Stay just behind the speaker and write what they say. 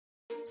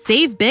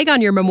Save big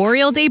on your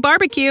Memorial Day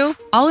barbecue,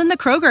 all in the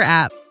Kroger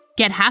app.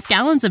 Get half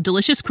gallons of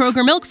delicious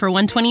Kroger milk for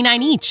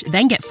 $1.29 each.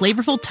 Then get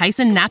flavorful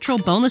Tyson natural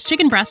boneless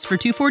chicken breasts for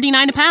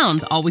 $2.49 a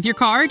pound, all with your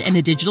card and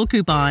a digital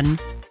coupon.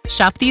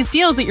 Shop these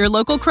deals at your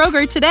local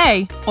Kroger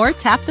today, or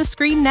tap the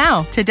screen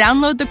now to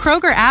download the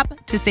Kroger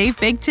app to save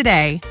big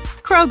today.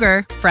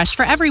 Kroger, fresh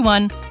for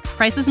everyone.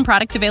 Prices and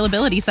product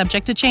availability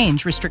subject to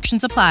change.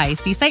 Restrictions apply.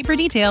 See site for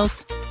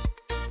details.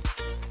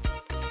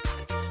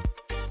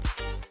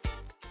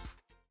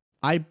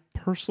 I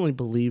personally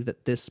believe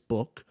that this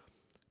book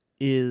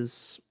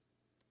is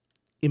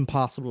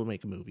impossible to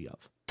make a movie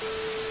of.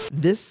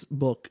 This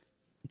book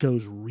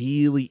goes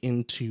really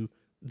into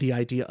the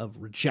idea of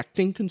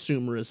rejecting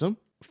consumerism,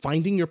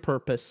 finding your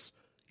purpose,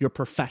 your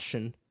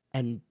profession,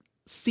 and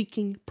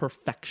seeking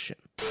perfection.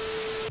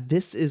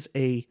 This is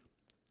a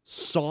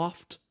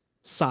soft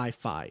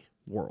sci-fi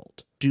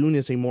world. Dune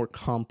is a more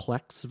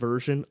complex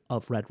version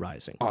of Red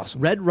Rising.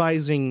 Awesome. Red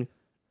Rising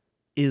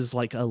is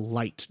like a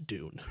light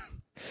Dune.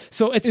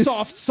 So it's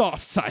soft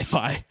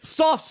sci-fi.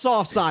 Soft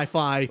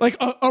sci-fi. Like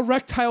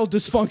erectile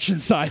dysfunction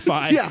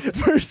sci-fi. Yeah.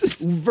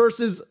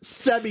 Versus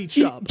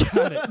semi-chub.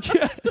 Got it.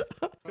 Yeah.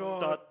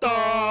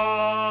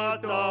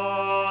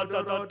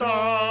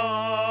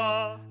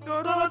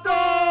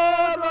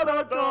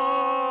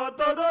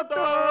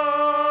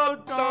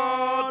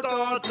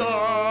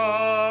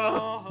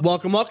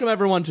 Welcome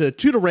everyone to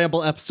the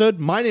Ramble episode.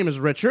 My name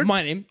is Richard.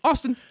 My name,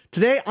 Austin.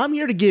 Today I'm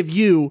here to give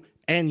you,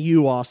 and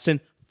you,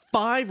 Austin,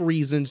 5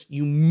 reasons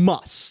you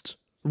must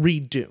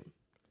read Dune.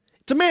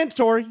 It's a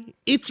mandatory.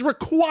 It's a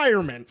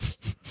requirement.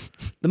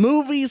 The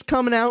movie's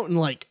coming out in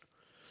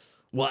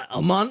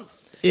a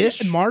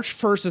month-ish? March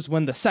 1st is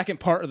when the second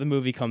part of the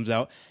movie comes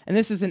out, and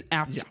this is an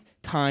apt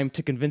time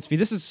to convince me.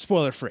 This is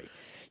spoiler-free.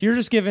 You're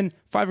just given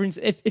 5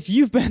 reasons. If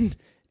you've been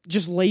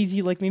just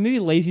lazy like me, maybe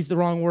lazy's the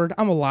wrong word.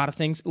 I'm a lot of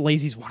things.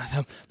 Lazy's one of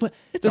them. But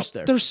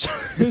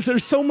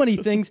there's so many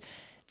things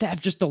that have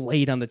just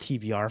delayed on the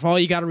TBR. If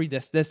you got to read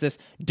this.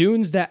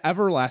 Dune's that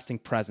everlasting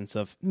presence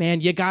of,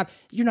 man,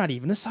 you're not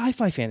even a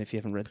sci-fi fan if you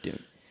haven't read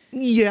Dune.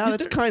 Yeah,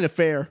 that's kind of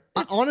fair.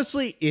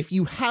 Honestly, if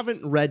you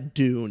haven't read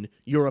Dune,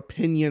 your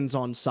opinions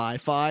on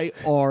sci-fi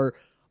are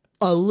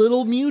a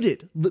little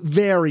muted,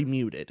 very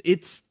muted.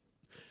 It's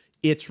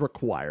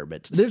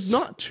requirement. There's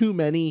not too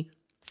many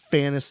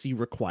fantasy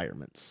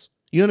requirements.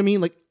 You know what I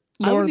mean?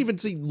 I wouldn't even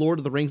say Lord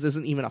of the Rings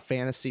isn't even a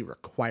fantasy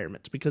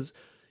requirement because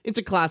it's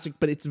a classic,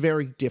 but it's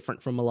very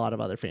different from a lot of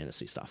other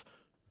fantasy stuff.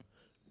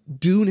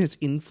 Dune has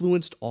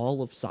influenced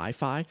all of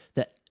sci-fi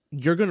that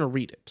you're going to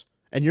read it.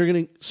 And you're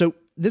going to... So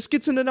this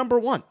gets into number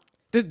 1.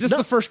 This is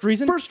the first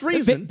reason? First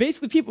reason.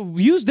 Basically,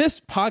 people use this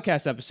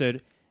podcast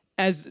episode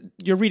as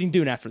you're reading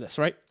Dune after this,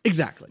 right?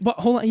 Exactly. But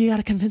hold on, you got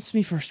to convince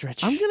me first,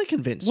 Rich. I'm going to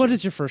convince you. What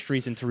is your first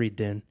reason to read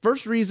Dune?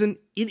 First reason,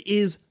 it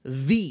is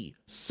the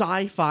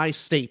sci-fi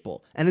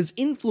staple and has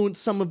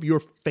influenced some of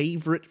your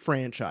favorite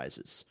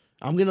franchises.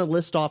 I'm going to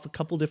list off a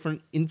couple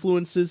different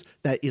influences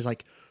that is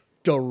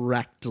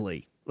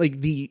directly.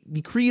 The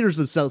creators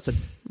themselves said,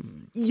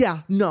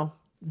 yeah, no,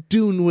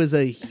 Dune was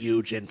a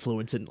huge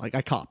influence and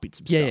I copied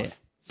some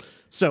stuff. Yeah.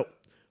 So,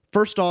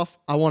 first off,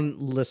 I want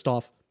to list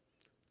off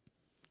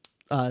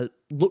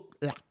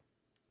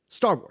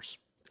Star Wars.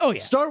 Oh,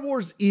 yeah. Star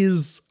Wars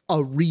is a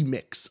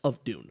remix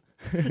of Dune.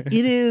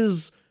 It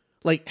is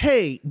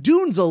hey,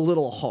 Dune's a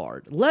little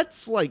hard.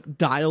 Let's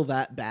dial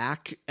that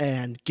back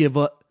and give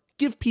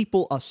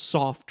people a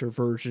softer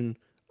version,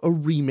 a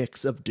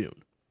remix of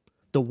Dune.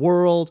 The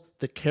world,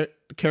 the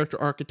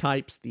character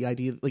archetypes, the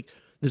idea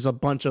there's a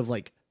bunch of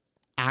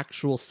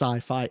actual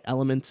sci-fi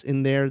elements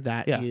in there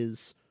that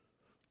is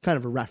kind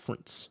of a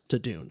reference to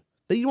Dune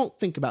that you don't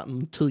think about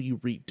until you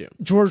read Dune.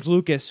 George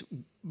Lucas,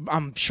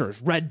 I'm sure,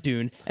 has read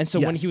Dune, and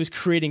so when he was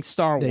creating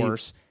Star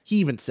Wars... He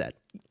even said,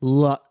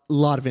 lot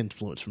of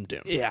influence from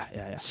Dune.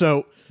 Yeah.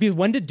 So... Because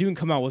when did Dune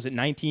come out? Was it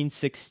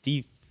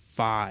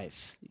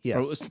 1965? Yes.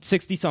 Or it was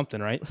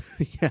 60-something, right?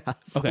 Yeah,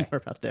 somewhere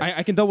about there.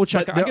 I can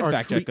double-check. I can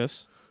fact-check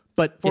this.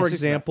 But, for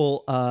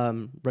example,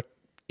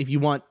 if you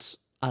want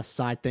a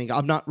side thing,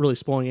 I'm not really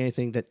spoiling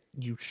anything that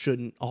you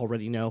shouldn't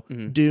already know.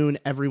 Mm-hmm. Dune,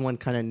 everyone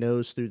kind of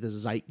knows through the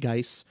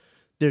zeitgeist.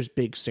 There's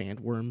big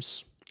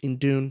sandworms in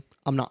Dune.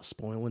 I'm not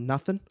spoiling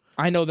nothing.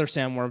 I know they're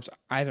sandworms.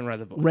 I haven't read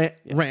the book.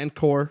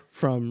 Rancor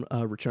from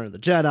Return of the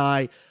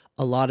Jedi.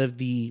 A lot of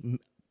the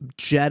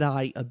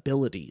Jedi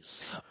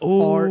abilities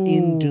are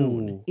in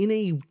Dune in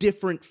a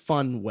different,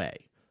 fun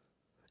way.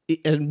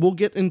 And we'll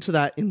get into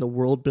that in the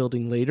world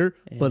building later,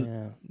 but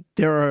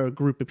there are a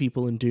group of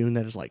people in Dune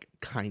that is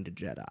kind of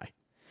Jedi.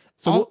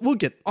 So we'll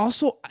get...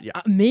 Also,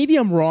 maybe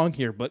I'm wrong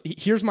here, but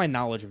here's my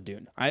knowledge of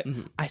Dune. I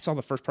saw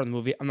the first part of the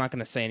movie. I'm not going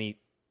to say any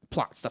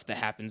plot stuff that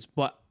happens,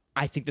 but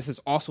I think this is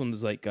also in the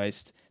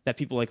zeitgeist that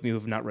people like me who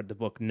have not read the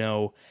book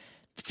know.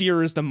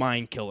 Fear is the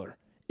mind killer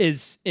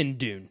is in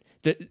Dune.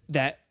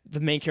 That the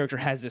main character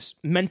has this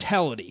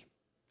mentality.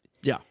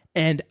 Yeah.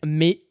 And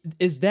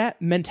is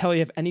that mentality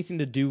have anything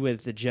to do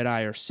with the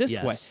Jedi or Sith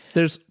way?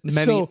 There's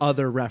many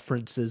other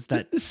references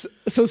that...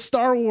 So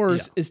Star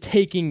Wars is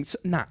taking,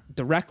 not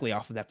directly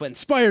off of that, but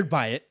inspired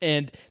by it,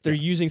 and they're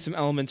using some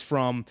elements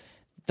from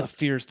the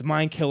Fears the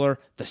Mind Killer,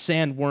 the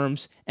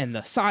Sandworms, and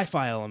the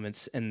sci-fi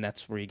elements, and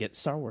that's where you get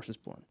Star Wars is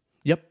born.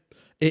 Yep.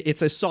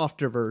 It's a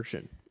softer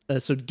version.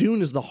 So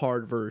Dune is the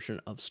hard version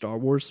of Star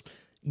Wars.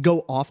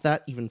 Go off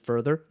that even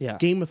further. Yeah.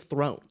 Game of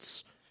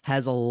Thrones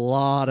has a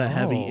lot of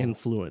heavy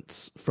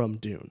influence from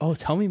Dune. Oh,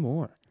 tell me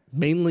more.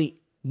 Mainly,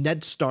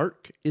 Ned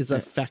Stark is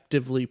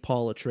effectively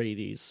Paul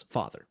Atreides'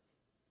 father.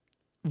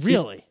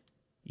 Really?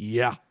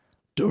 Yeah.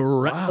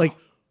 Directly.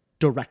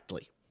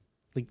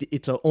 Like,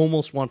 it's a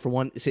almost one for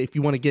one. So if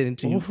you want to get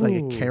into like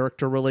a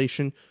character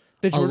relation.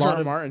 Did George R.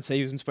 R. Martin say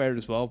he was inspired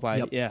as well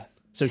by... Yeah.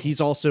 So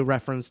he's also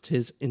referenced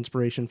his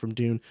inspiration from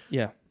Dune.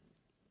 Yeah.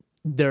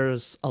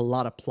 There's a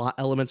lot of plot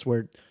elements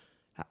where...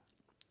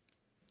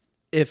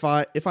 If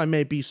I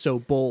may be so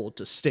bold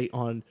to state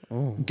on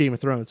Game of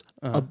Thrones,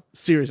 a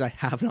series I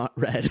have not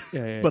read,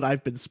 but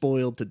I've been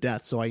spoiled to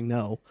death, so I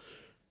know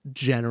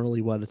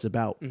generally what it's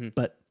about. Mm-hmm.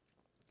 But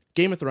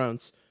Game of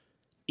Thrones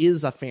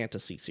is a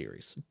fantasy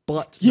series.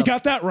 But you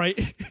got that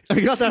right.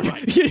 I got that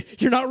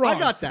right. You're not wrong. I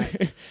got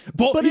that.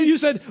 But you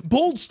said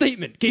bold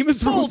statement. Game of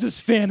Thrones is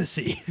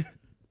fantasy.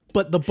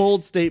 But the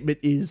bold statement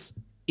is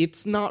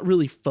it's not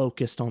really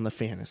focused on the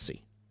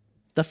fantasy.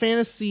 The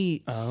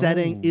fantasy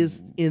setting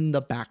is in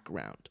the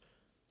background.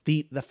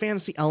 The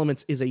fantasy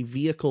elements is a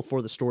vehicle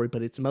for the story,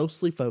 but it's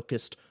mostly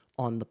focused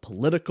on the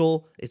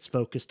political, it's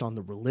focused on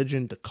the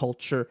religion, the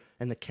culture,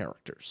 and the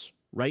characters,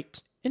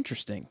 right?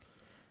 Interesting.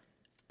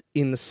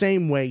 In the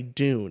same way,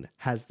 Dune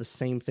has the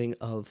same thing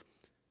of,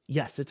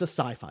 yes, it's a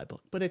sci-fi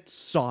book, but it's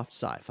soft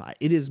sci-fi.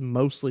 It is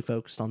mostly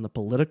focused on the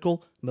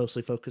political,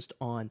 mostly focused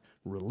on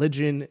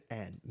religion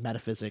and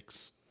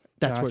metaphysics.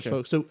 That's where it's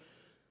focused. So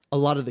a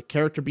lot of the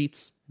character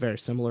beats, very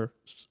similar,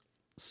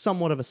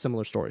 somewhat of a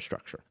similar story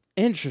structure.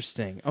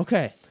 Interesting.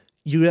 Okay.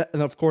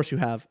 And of course, you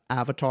have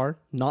Avatar,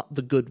 not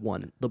the good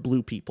one, the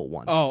blue people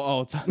one.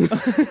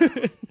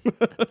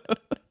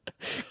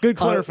 Good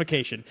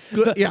clarification.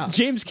 Yeah.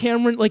 James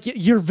Cameron, like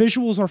your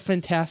visuals are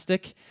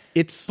fantastic.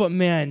 But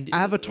man,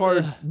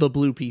 Avatar, the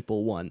blue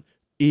people one,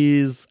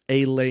 is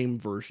a lame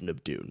version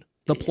of Dune.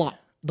 The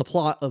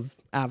plot of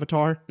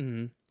Avatar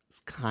is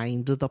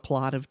kind of the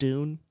plot of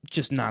Dune.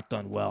 Just not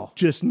done well.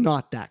 Just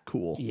not that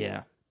cool.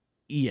 Yeah.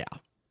 Yeah.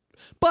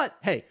 But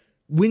hey,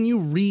 when you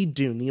read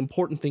Dune, the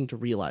important thing to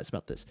realize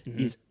about this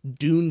is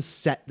Dune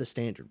set the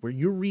standard. Where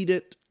you read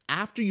it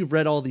after you've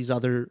read all these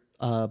other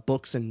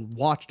books and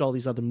watched all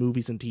these other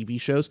movies and TV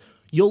shows,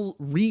 you'll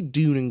read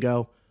Dune and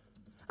go,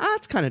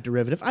 it's kind of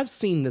derivative. I've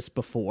seen this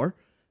before.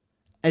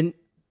 And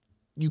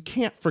you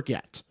can't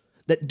forget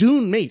that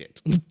Dune made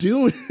it.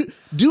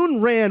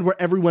 Dune ran where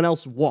everyone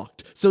else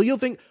walked. So you'll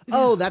think,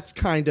 that's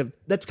kind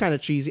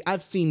of cheesy.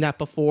 I've seen that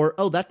before.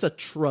 Oh, that's a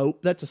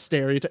trope. That's a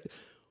stereotype.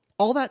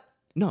 All that,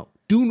 no.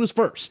 Dune was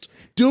first.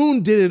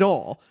 Dune did it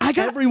all.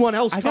 Everyone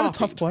else copied. I got a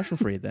tough question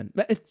for you then.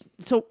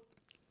 So,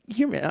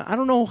 hear me. I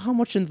don't know how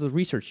much into the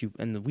research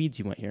and the weeds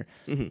you went here,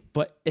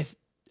 but if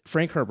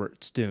Frank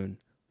Herbert's Dune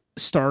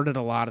started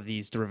a lot of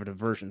these derivative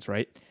versions,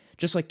 right?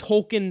 Just like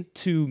Tolkien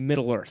to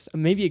Middle Earth.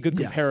 Maybe a good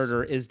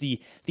comparator is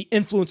the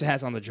influence it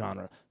has on the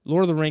genre.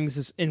 Lord of the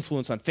Rings'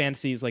 influence on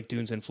fantasy is like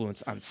Dune's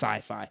influence on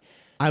sci-fi.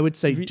 I would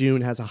say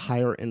Dune has a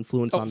higher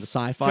influence on the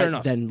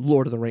sci-fi than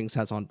Lord of the Rings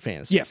has on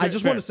fantasy. Yeah, I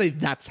just want to say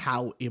that's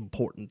how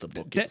important the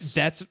book is.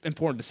 That's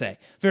important to say.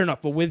 Fair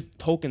enough. But with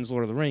Tolkien's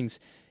Lord of the Rings,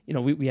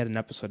 we had an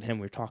episode of him.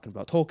 We were talking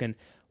about Tolkien.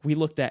 We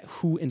looked at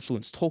who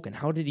influenced Tolkien.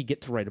 How did he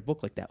get to write a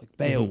book like that, like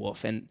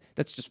Beowulf? And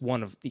that's just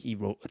one of. He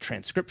wrote a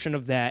transcription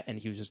of that, and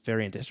he was just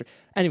very into history.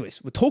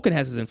 Anyways, what Tolkien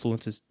has his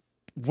influences.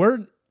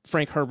 Where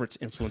Frank Herbert's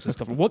influences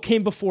come from? What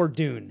came before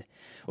Dune?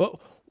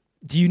 Well,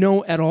 do you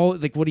know at all,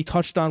 like what he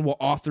touched on, what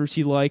authors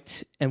he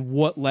liked, and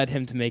what led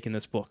him to making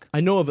this book?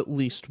 I know of at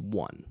least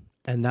one,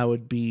 and that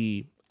would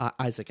be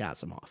Isaac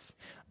Asimov.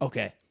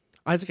 Okay,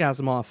 Isaac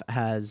Asimov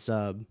has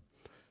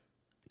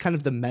kind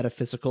of the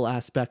metaphysical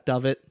aspect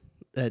of it.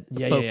 That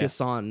focus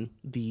on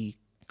the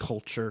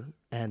culture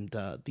and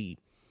the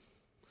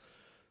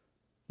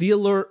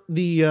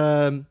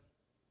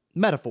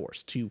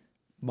metaphors to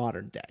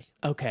modern day.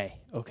 Okay.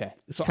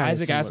 So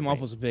Isaac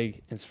Asimov was a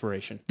big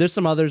inspiration. There's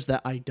some others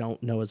that I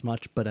don't know as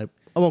much, but I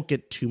won't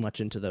get too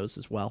much into those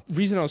as well. The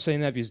reason I was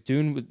saying that because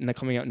Dune was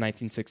coming out in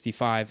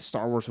 1965,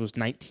 Star Wars was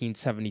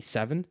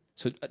 1977.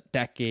 So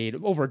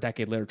over a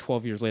decade later,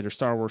 12 years later,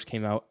 Star Wars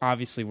came out.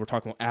 Obviously, we're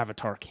talking about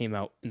Avatar came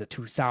out in the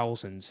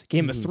 2000s.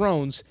 Game of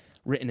Thrones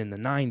written in the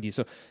 90s.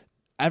 So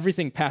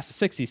everything past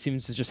the 60s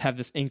seems to just have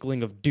this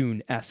inkling of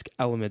Dune-esque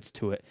elements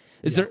to it.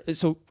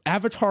 So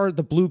Avatar,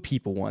 the blue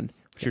people one,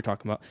 which you're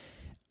talking about.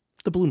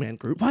 The Blue Man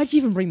Group. Why'd you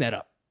even bring that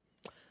up?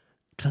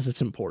 Because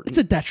it's important. It's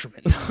a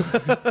detriment.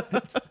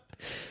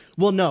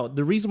 Well, no,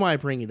 the reason why I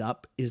bring it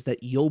up is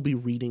that you'll be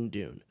reading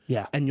Dune.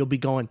 Yeah. And you'll be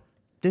going,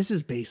 this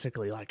is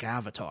basically like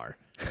Avatar.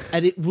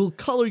 And it will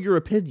color your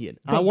opinion.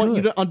 I want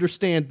you to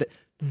understand that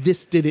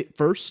this did it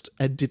first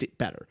and did it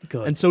better.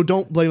 Good. And so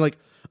don't blame like,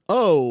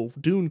 oh,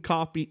 Dune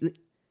copy.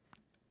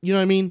 You know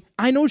what I mean?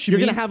 I know what you mean.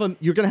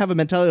 You're gonna have a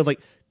mentality of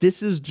like,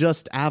 this is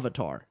just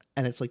Avatar,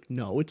 and it's like,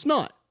 no, it's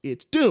not.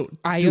 It's Dune.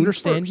 I Dune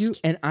understand first. you,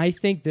 and I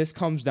think this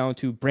comes down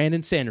to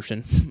Brandon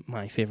Sanderson,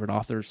 my favorite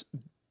author's.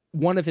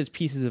 One of his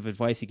pieces of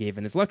advice he gave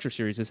in his lecture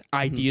series is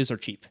ideas are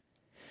cheap.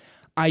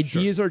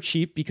 Ideas are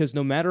cheap because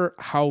no matter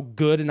how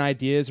good an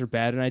idea is or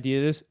bad an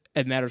idea is,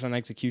 it matters on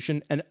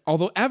execution. And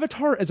although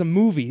Avatar as a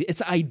movie,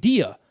 it's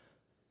idea.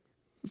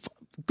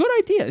 Good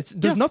idea.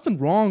 There's nothing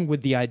wrong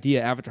with the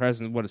idea Avatar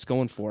has and what it's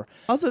going for.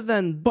 Other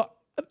than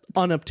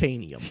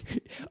unobtainium.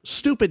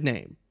 Stupid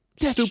name.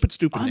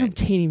 Stupid name.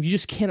 Unobtainium. You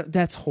just can't.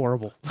 That's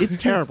horrible. It's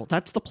terrible.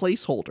 That's the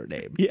placeholder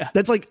name. Yeah.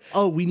 That's like,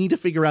 oh, we need to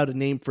figure out a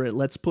name for it.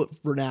 Let's put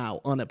for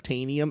now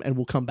unobtainium and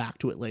we'll come back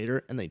to it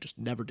later. And they just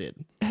never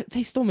did.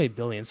 They still made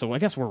billions, so I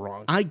guess we're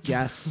wrong. I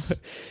guess.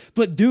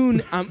 But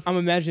Dune, I'm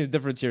imagining the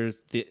difference here is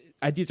the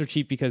ideas are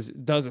cheap because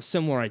it does a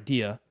similar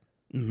idea,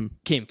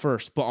 came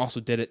first, but also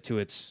did it to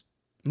its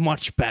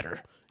much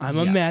better. I'm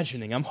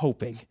imagining. I'm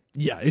hoping.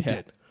 Yeah, it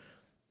did.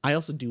 I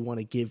also do want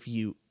to give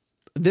you,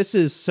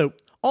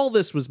 all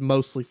this was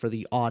mostly for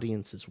the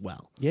audience as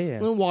well. Yeah.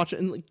 They'll watch it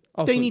and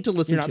they need to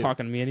listen to. You're not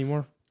talking to me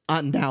anymore?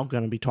 I'm now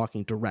going to be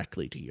talking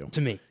directly to you.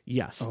 To me?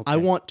 Yes. Okay. I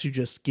want to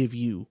just give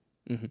you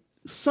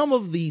some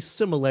of the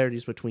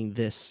similarities between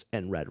this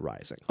and Red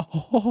Rising.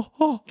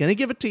 Gonna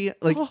give it to you.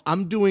 Like,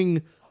 I'm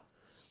doing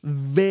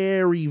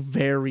very,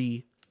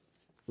 very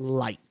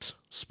light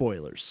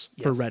spoilers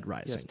for Red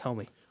Rising. Yes, tell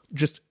me.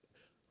 Just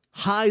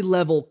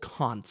high-level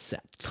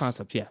concepts.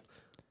 Yeah.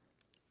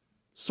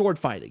 Sword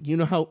fighting. You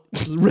know how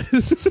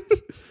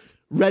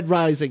Red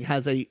Rising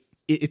has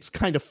it's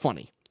kind of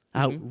funny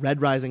how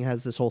Red Rising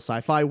has this whole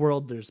sci-fi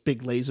world. There's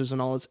big lasers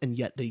and all this, and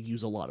yet they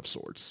use a lot of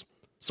swords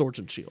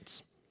and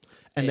shields.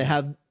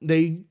 And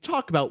they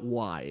talk about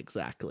why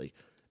exactly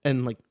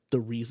and like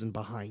the reason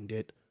behind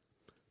it.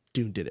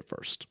 Dune did it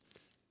first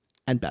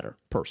and better,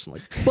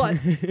 personally. But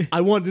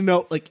I wanted to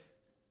know, like,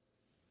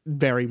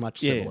 very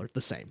much similar,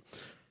 the same.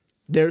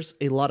 There's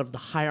a lot of the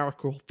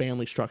hierarchical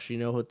family structure, you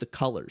know, with the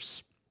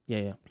colors.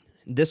 Yeah.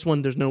 This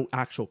one, there's no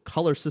actual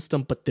color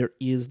system, but there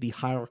is the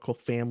hierarchical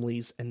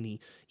families and the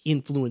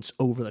influence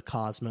over the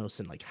cosmos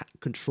and like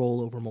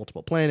control over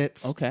multiple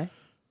planets. Okay.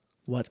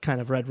 What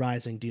kind of Red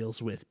Rising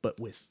deals with, but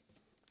with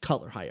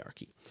color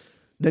hierarchy.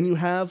 Then you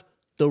have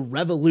the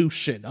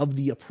revolution of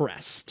the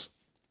oppressed.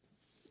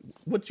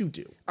 What you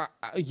do?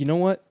 You know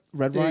what?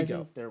 Red There Rising?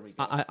 you go. There we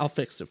go. I'll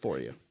fix it for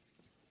you.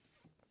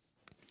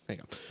 There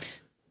you go.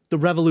 The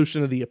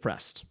revolution of the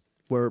oppressed,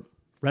 where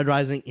Red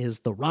Rising is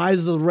the rise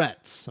of the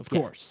Reds, of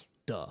course.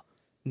 Duh.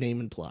 Name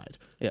implied.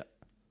 Yeah.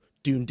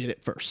 Dune did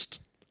it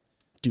first.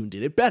 Dune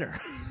did it better.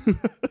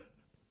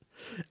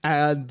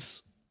 And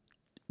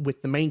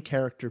with the main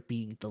character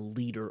being the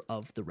leader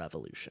of the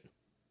revolution.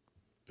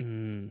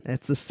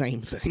 It's the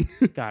same thing.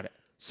 Got it.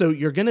 So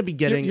you're going to be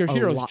getting your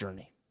hero's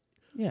journey.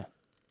 Yeah.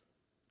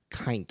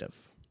 Kind of.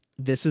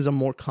 This is a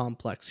more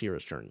complex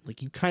hero's journey.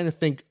 Like, you kind of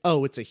think,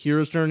 oh, it's a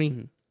hero's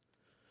journey.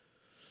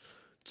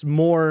 It's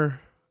more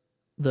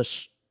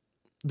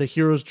the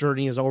hero's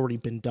journey has already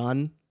been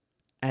done,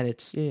 and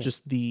it's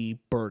just the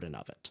burden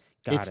of it.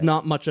 It's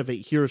not much of a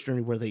hero's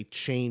journey where they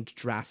change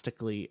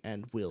drastically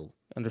and will.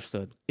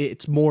 Understood.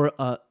 It's more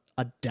a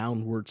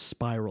downward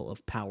spiral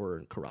of power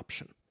and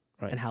corruption,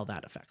 and how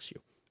that affects you.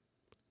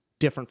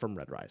 Different from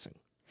Red Rising.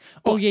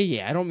 Oh,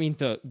 yeah. I don't mean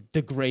to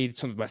degrade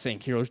something by saying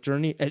hero's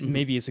journey. It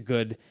maybe it's a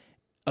good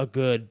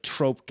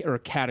trope or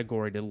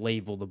category to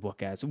label the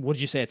book as. Would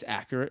you say it's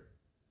accurate?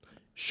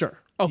 Sure.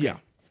 Okay. Yeah.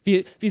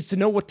 Because to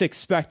know what to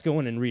expect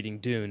going and reading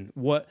Dune,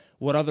 what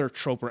other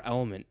trope or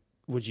element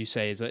would you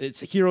say is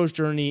it's a hero's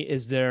journey?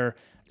 Is there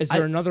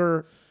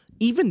another?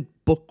 Even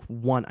book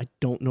one, I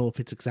don't know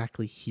if it's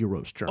exactly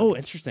hero's journey. Oh,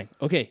 interesting.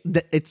 Okay.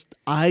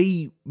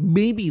 I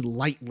maybe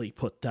lightly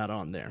put that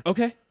on there.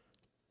 Okay.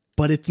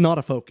 But it's not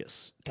a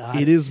focus.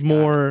 It is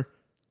more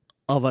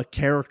of a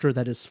character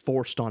that is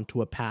forced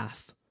onto a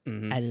path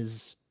and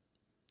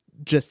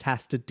just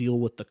has to deal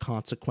with the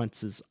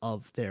consequences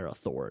of their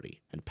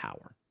authority and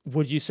power.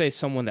 Would you say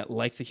someone that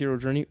likes the hero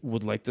journey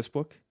would like this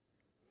book?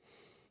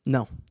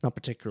 No, not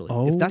particularly.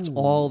 Oh. If that's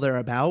all they're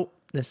about,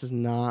 this is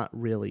not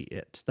really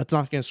it. That's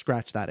not going to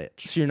scratch that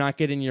itch. So you're not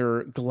getting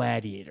your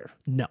Gladiator.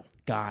 No.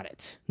 Got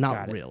it.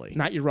 Not really.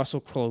 Not your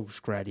Russell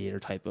Crowe's Gladiator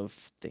type of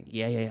thing.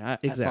 Yeah.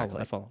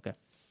 Exactly. I follow. Okay.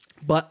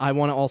 But I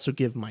want to also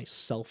give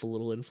myself a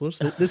little influence.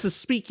 This is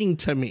speaking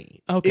to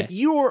me. Okay. If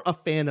you're a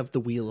fan of The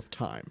Wheel of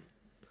Time,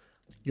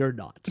 you're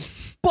not.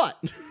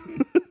 But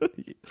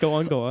Go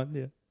on.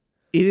 Yeah.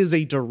 it is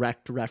a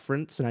direct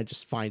reference, and I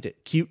just find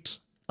it cute.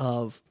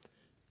 Of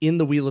in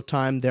The Wheel of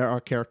Time,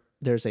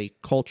 there's a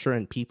culture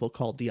and people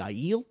called the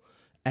Aiel,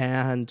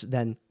 and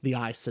then the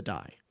Aes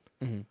Sedai.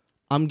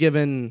 I'm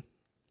giving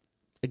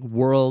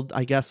world,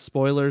 I guess,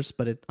 spoilers,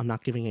 but I'm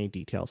not giving any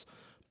details.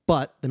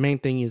 But the main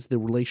thing is the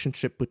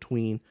relationship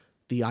between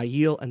the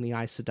Aiel and the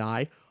Aes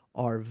Sedai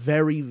are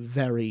very,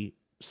 very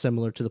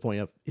similar to the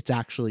point of it's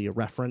actually a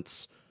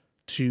reference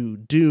to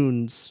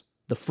Dune's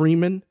the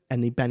Freeman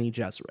and the Bene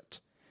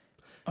Gesserit.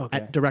 Okay.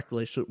 At direct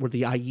relationship, where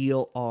the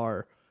Aiel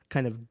are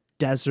kind of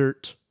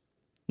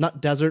not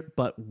desert,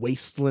 but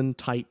wasteland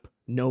type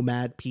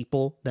nomad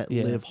people that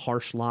live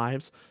harsh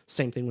lives.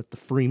 Same thing with the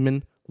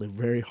Freeman, live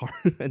very hard.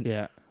 And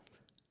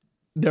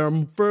there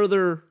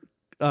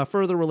are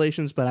further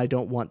relations, but I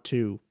don't want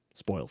to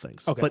spoil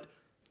things. Okay. But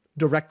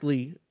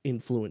directly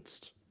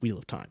influenced Wheel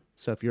of Time.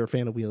 So if you're a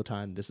fan of Wheel of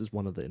Time, this is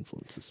one of the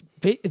influences.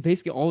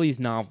 Basically, all these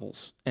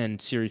novels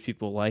and series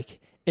people like,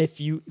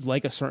 if you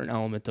like a certain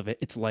element of it,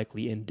 it's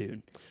likely in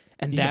Dune.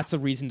 And that's the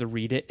reason to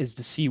read it, is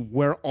to see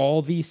where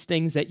all these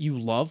things that you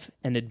love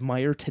and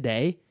admire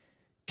today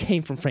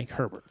came from Frank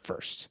Herbert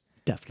first.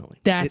 Definitely.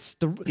 That's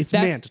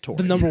mandatory.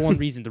 The number one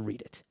reason to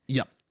read it.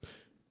 Yep.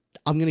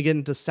 I'm going to get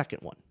into second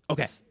one.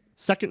 Okay.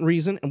 Second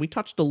reason, and we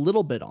touched a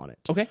little bit on it.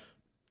 Okay.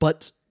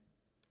 But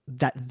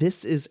that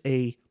this is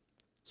a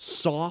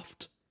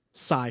soft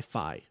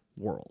sci-fi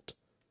world.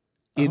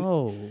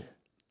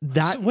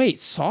 Wait,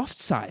 soft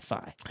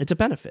sci-fi. It's a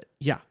benefit.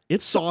 Yeah,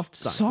 it's soft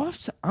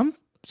sci-fi. I'm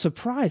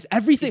surprised.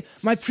 Everything.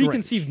 My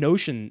preconceived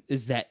notion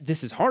is that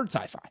this is hard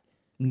sci-fi.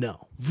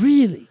 No.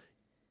 Really?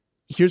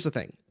 Here's the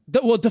thing.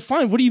 Well,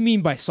 define, what do you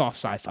mean by soft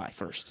sci-fi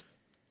first?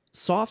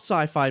 Soft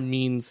sci-fi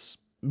means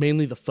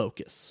mainly the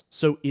focus.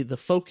 So the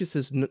focus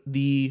is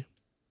the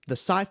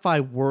sci-fi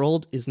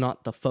world is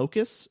not the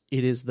focus.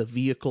 It is the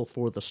vehicle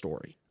for the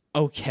story.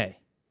 Okay.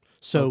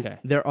 So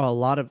there are a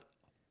lot of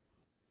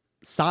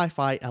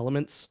sci-fi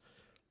elements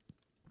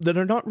that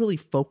are not really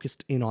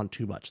focused in on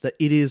too much. That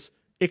it is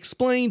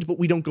explained, but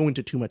we don't go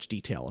into too much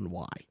detail on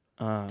why.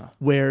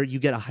 Where you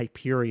get a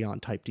Hyperion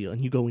type deal,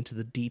 and you go into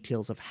the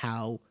details of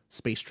how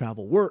space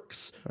travel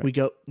works. Right. We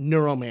go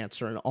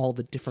Neuromancer and all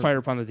the different... Fire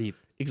Upon the Deep.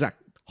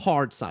 Exactly.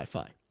 Hard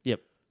sci-fi. Yep.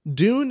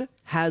 Dune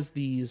has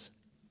these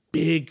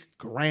big,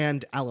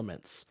 grand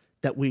elements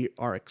that we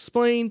are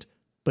explained,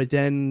 but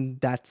then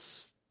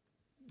that's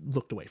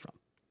looked away from.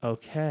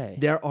 Okay.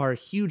 There are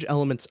huge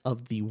elements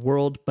of the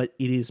world, but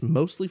it is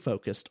mostly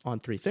focused on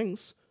three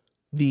things.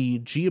 The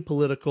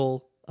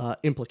geopolitical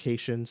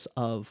implications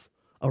of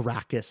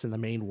Arrakis in the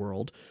main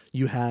world.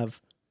 You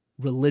have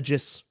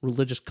religious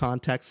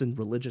context and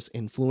religious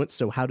influence.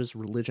 So how does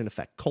religion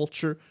affect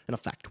culture and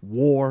affect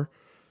war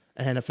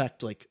and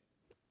affect like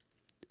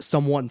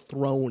someone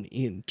thrown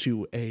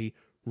into a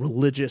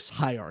religious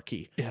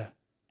hierarchy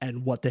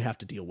and what they have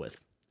to deal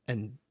with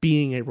and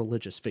being a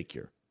religious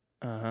figure.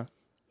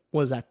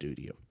 What does that do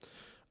to you?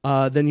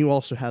 Then you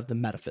also have the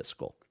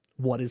metaphysical.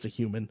 What is a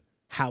human?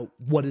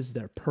 What is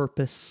their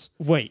purpose?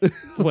 Wait.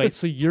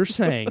 So you're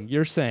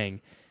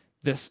saying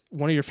this,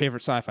 one of your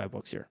favorite sci-fi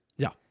books here.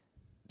 Yeah.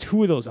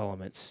 Two of those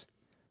elements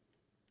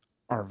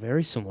are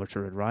very similar to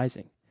Red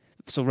Rising.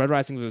 So Red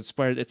Rising was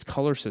inspired its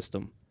color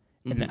system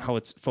and how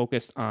it's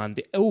focused on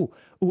the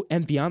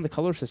and beyond the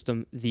color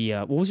system, the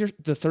what was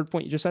the third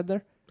point you just said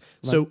there?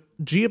 So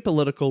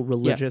geopolitical,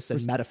 religious,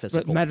 and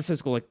metaphysical.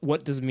 Metaphysical, like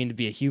what does it mean to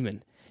be a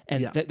human?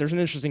 And there's an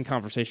interesting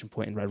conversation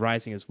point in Red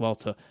Rising as well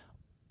to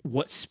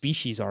what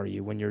species are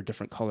you when you're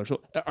different colors.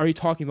 So are you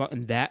talking about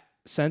in that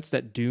sense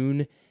that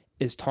Dune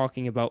is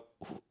talking about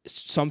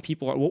some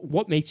people are,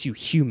 what makes you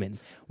human?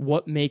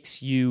 What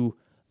makes you...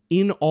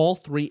 In all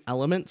three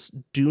elements,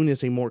 Dune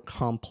is a more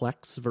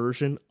complex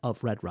version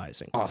of Red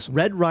Rising. Awesome.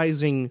 Red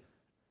Rising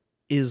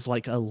is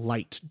like a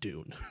light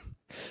Dune.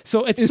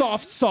 So it's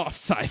soft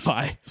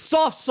sci-fi.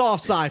 Soft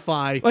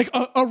sci-fi. Like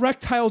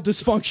erectile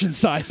dysfunction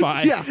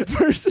sci-fi. Yeah.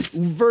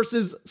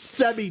 Versus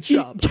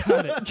semi-chub.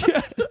 Got it.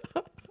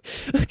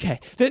 Yeah. Okay.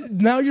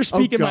 Now you're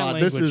speaking my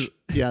language.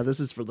 This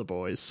is for the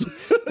boys.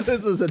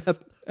 This is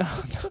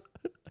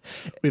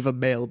we have a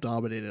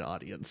male-dominated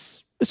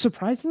audience.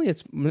 Surprisingly,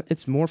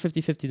 it's more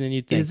 50-50 than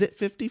you'd think. Is it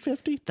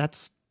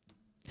 50-50?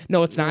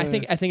 No, it's not. I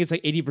think it's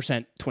like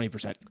 80%,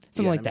 20%.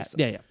 Something like that.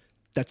 Yeah.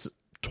 That's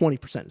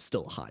 20% is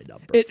still a high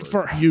number.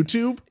 For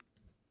YouTube,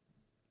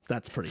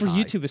 that's pretty high. For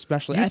YouTube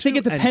especially. I think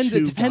it depends.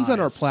 It depends on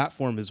our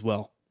platform as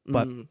well.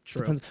 But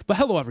true. But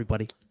hello,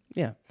 everybody.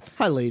 Yeah.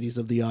 Hi, ladies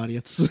of the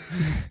audience.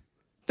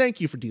 Thank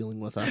you for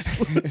dealing with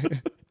us.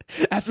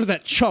 After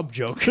that chub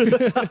joke.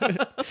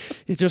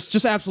 It's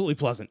just absolutely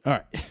pleasant. All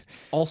right.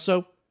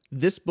 Also,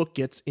 this book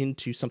gets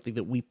into something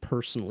that we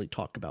personally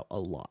talk about a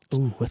lot.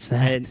 Ooh, what's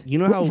that? And you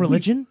know how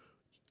religion?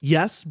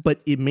 Yes,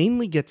 but it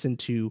mainly gets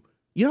into,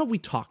 you know, we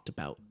talked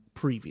about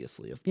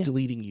previously of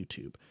deleting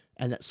YouTube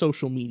and that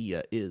social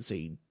media is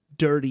a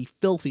dirty,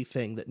 filthy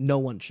thing that no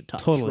one should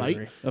touch, totally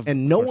right? Agree.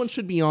 And no one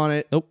should be on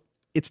it. Nope.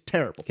 It's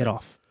terrible. Get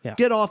off. Yeah.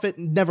 Get off it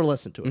and never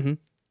listen to it.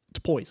 It's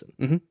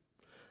poison.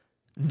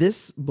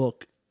 This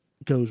book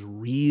goes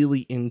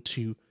really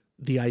into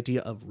the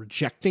idea of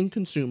rejecting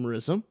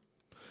consumerism,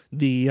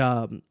 the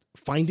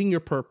finding your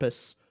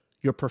purpose,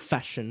 your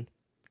profession,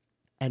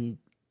 and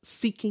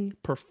seeking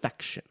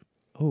perfection.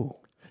 Oh.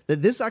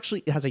 That this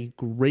actually has a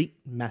great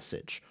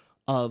message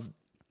of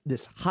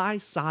this high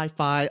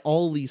sci-fi,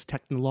 all these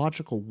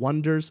technological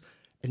wonders,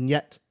 and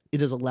yet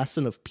it is a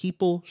lesson of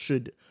people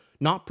should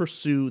not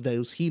pursue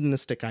those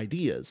hedonistic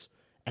ideas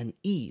and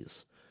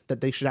ease,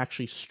 that they should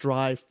actually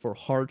strive for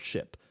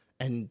hardship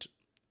and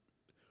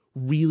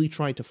really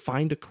trying to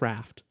find a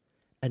craft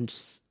and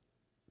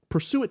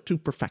pursue it to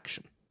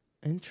perfection.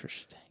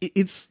 Interesting.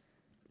 It's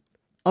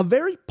a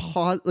very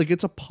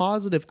it's a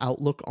positive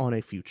outlook on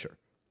a future.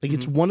 Like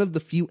it's one of the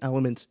few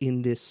elements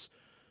in this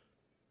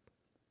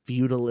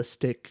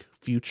feudalistic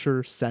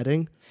future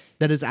setting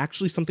that is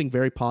actually something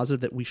very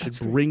positive that we should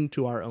bring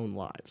to our own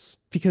lives.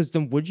 Because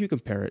then would you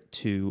compare it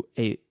to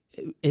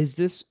is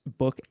this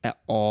book at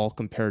all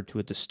compared to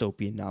a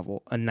dystopian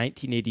novel, a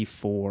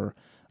 1984,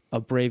 A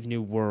Brave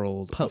New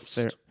World?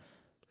 Post.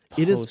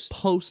 It is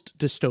post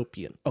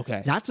dystopian.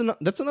 Okay. That's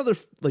another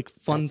like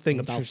fun thing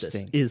about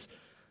this is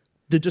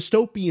the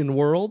dystopian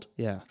world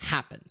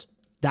happened.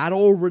 That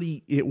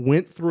already, it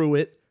went through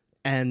it,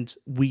 and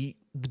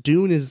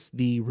Dune is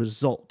the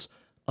result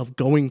of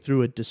going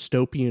through a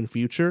dystopian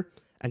future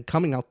and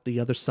coming out the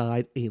other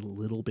side a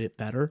little bit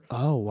better.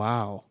 Oh,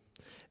 wow.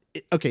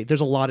 Okay,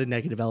 there's a lot of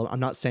negative elements. I'm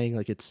not saying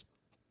like it's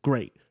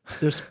great.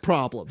 There's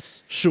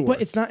problems, sure.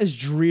 But it's not as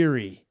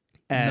dreary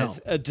as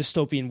a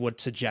dystopian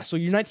would suggest. So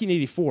your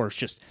 1984 is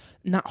just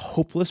not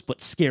hopeless,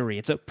 but scary.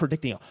 It's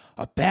predicting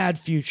a bad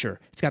future.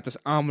 It's got this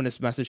ominous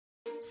message.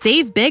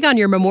 Save big on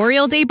your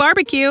Memorial Day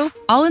barbecue,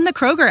 all in the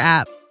Kroger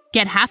app.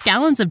 Get half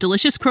gallons of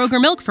delicious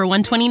Kroger milk for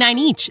 $1.29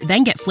 each.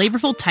 Then get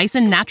flavorful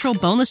Tyson natural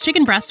boneless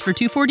chicken breasts for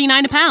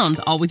 $2.49 a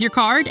pound, all with your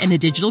card and a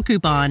digital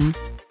coupon.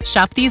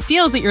 Shop these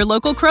deals at your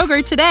local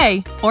Kroger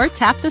today, or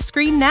tap the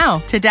screen now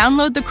to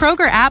download the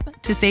Kroger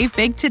app to save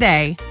big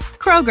today.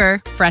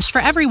 Kroger, fresh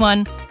for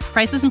everyone.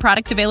 Prices and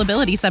product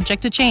availability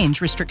subject to change.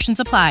 Restrictions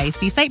apply.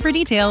 See site for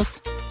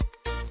details.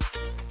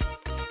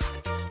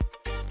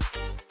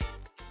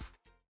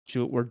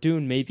 Where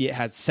Dune, maybe it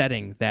has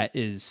setting that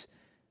is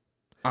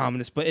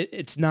ominous, but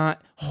it's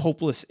not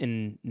hopeless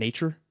in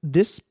nature.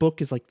 This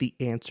book is like the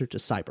answer to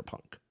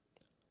cyberpunk.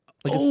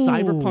 Like a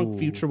cyberpunk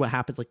future, what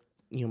happens, like,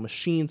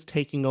 machines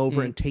taking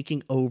over and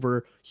taking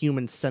over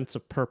human sense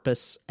of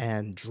purpose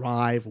and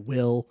drive,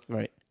 will,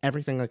 right?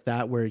 Everything like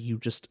that, where you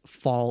just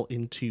fall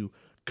into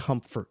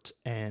comfort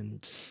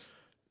and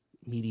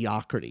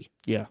mediocrity,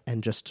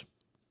 and just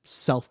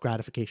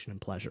self-gratification and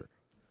pleasure.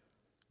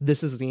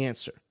 This is the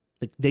answer.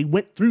 Like, they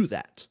went through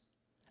that,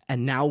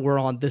 and now we're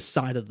on this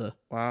side of the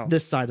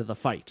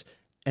fight,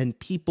 and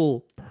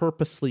people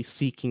purposely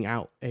seeking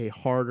out a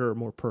harder,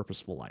 more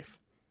purposeful life.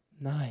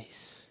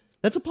 Nice.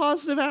 That's a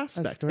positive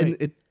aspect, and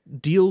it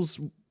deals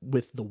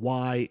with the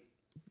why.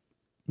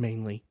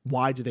 Mainly,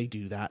 why do they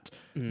do that?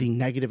 The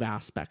negative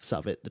aspects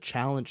of it, the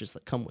challenges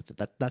that come with it.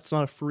 That's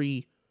not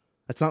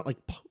that's not like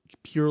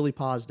purely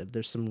positive.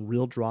 There's some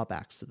real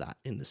drawbacks to that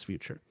in this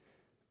future.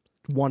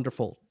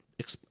 Wonderful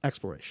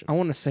exploration. I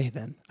want to say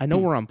then, I know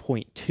we're on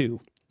point 2.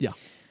 Yeah.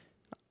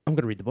 I'm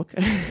going to read the book.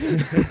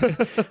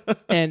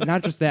 And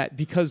not just that,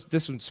 because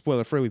this one's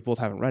spoiler free, we both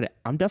haven't read it.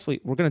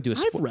 We're going to do a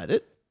I've read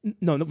it.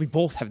 No, we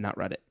both have not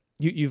read it.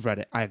 You've read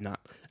it. I have not.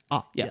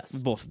 Yes.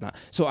 We both have not.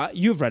 So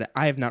you've read it.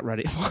 I have not read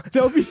it.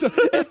 That would be so.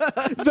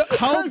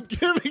 I'm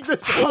giving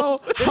this.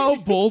 How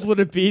bold would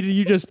it be to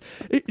you just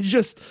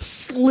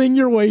sling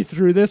your way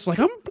through this? Like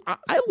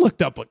I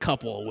looked up a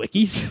couple of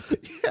wikis.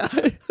 Yeah,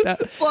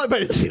 fly by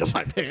the seat of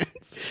my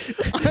pants.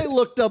 I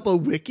looked up a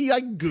wiki.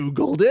 I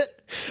Googled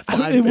it.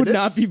 It would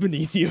not be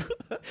beneath you.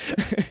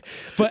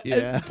 But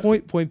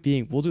point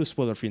being, we'll do a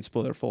spoiler free and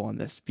spoiler full on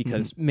this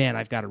because man,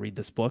 I've got to read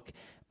this book.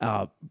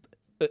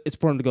 It's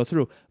important to go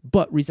through.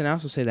 But reason I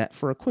also say that,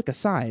 for a quick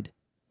aside,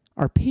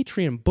 our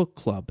Patreon book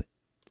club,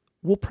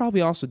 we'll probably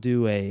also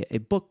do a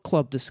book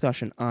club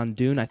discussion on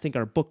Dune. I think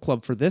our book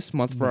club for this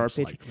month for Most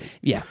our likely. Patreon.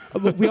 Yeah.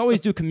 We always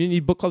do community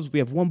book clubs. We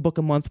have one book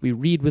a month. We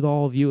read with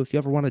all of you. If you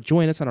ever want to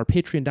join us on our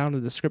Patreon, down in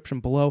the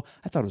description below.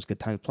 I thought it was a good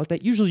time to plug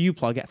that. Usually you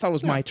plug it. I thought it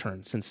was my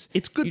turn since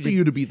it's good for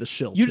you to be the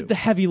shill. You did the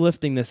heavy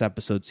lifting this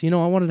episode. So,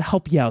 I wanted to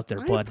help you out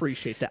there, bud. I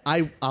appreciate that.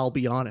 I'll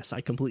be honest.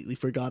 I completely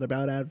forgot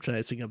about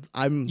advertising.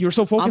 You were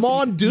so focused. I'm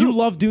on Dune. You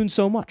love Dune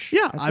so much.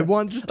 Yeah, I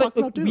wanted to talk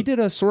about Dune. We did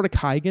a sort of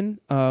Kaigen,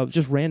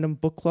 just random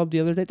book club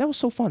the other day. That was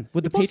so fun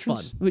with the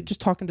patrons. Fun.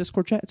 Just talking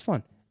Discord chat. It's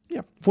fun.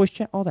 Yeah, voice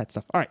chat, all that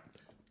stuff. All right.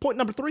 Point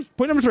number 3.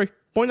 Point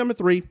number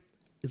 3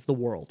 is the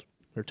world.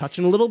 We're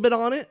touching a little bit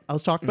on it. I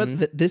was talking about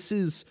that. This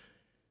is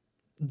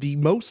the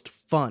most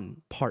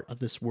fun part of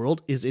this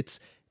world. Is it's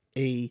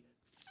a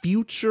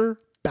future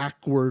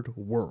backward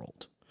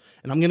world,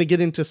 and I'm going to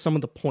get into some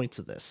of the points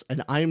of this.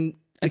 And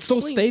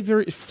still stay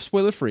very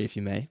spoiler free if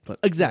you may. But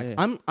exactly,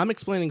 yeah. I'm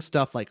explaining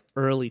stuff like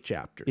early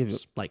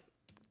chapters, like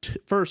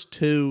first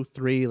 2,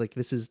 3. Like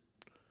this is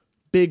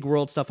big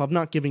world stuff. I'm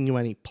not giving you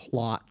any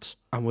plot.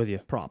 I'm with you.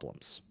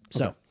 Problems. Okay.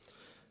 So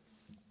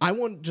I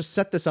want to just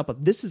set this up.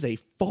 This is a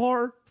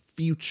far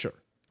future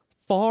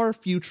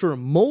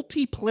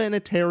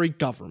multi-planetary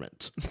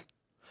government.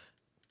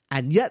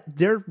 And yet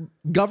their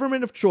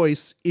government of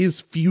choice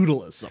is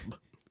feudalism.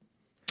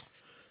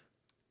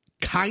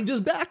 Kind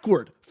of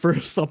backward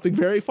for something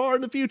very far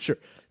in the future.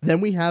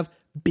 Then we have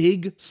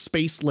big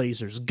space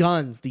lasers,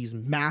 guns, these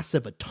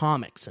massive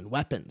atomics and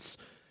weapons.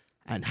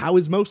 And how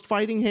is most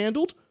fighting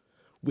handled?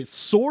 With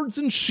swords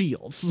and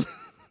shields.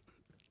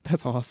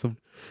 That's awesome.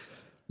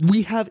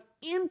 We have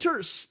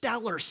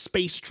interstellar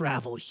space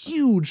travel,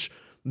 huge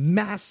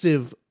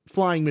massive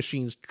flying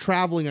machines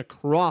traveling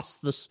across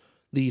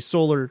the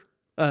solar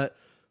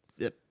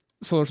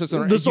solar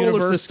system, the solar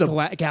universe,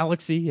 system.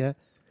 Galaxy. Yeah,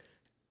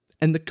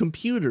 and the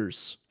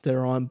computers that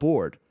are on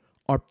board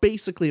are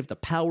basically of the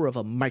power of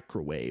a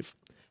microwave.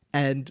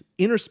 And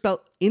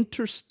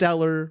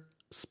interstellar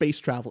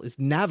space travel is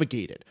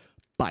navigated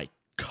by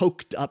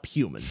coked up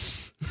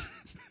humans.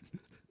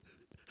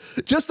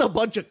 Just a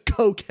bunch of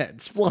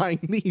cokeheads flying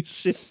these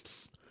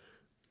ships.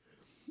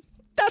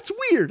 That's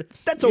weird.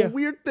 That's a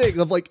weird thing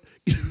of like,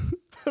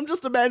 I'm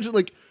just imagining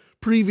like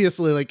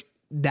previously like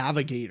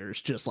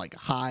navigators just like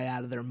high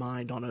out of their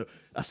mind on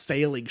a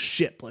sailing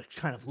ship, like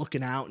kind of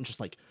looking out and just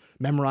like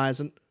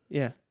memorizing.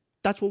 Yeah.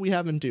 That's what we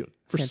have in Dune.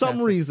 For Fantastic.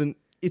 some reason,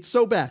 it's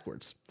so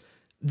backwards.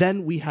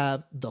 Then we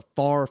have the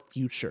far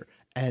future.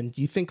 And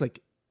you think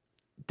like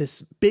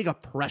this big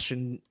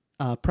oppression,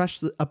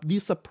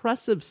 this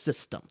oppressive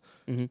system.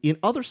 Mm-hmm. In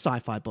other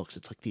sci-fi books,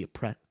 it's like the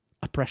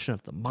oppression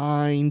of the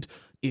mind.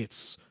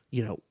 It's,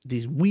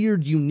 these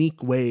weird,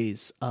 unique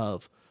ways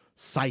of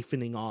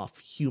siphoning off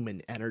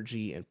human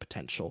energy and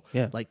potential.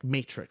 Yeah. Like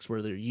Matrix,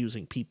 where they're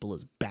using people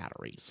as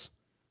batteries.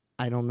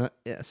 I don't know.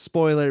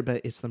 Spoiler,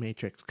 but it's the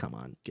Matrix. Come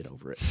on, get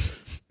over it.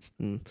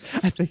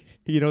 I think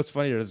what's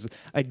funny is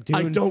like Dune.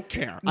 I don't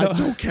care. No. I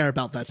don't care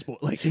about that spoil.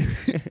 Like,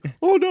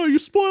 oh no, you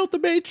spoiled the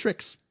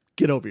Matrix.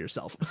 Get over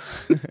yourself.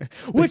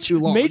 Which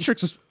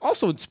Matrix was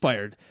also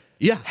inspired,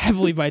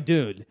 heavily by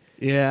Dune.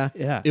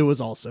 Yeah. It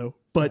was also,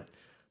 but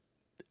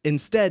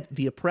instead,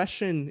 the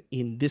oppression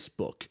in this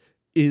book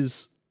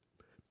is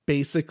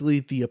basically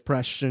the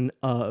oppression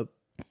of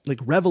like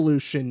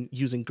revolution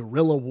using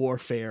guerrilla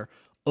warfare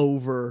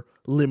over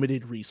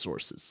limited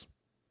resources.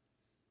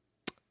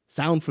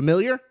 Sound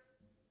familiar?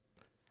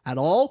 At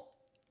all?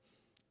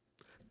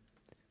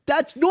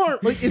 That's normal.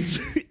 Like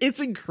it's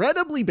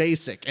incredibly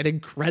basic and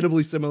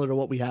incredibly similar to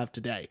what we have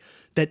today.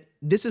 That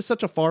this is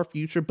such a far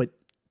future, but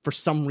for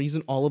some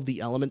reason, all of the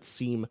elements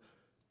seem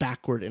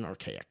backward and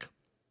archaic.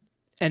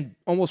 And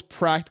almost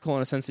practical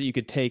in a sense that you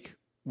could take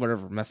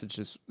whatever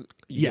messages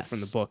you get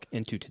from the book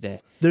into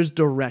today. There's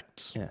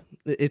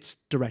it's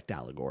direct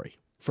allegory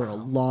for a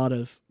lot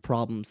of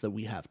problems that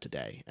we have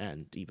today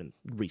and even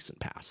recent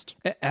past.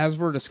 As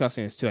we're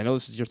discussing this too, I know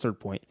this is your third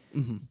point,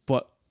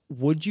 but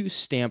would you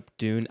stamp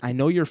Dune? I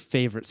know your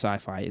favorite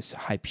sci-fi is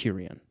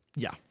Hyperion.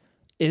 Yeah.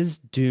 Is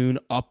Dune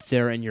up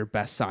there in your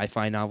best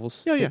sci-fi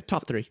novels? Yeah.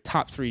 Top three.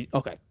 Top three.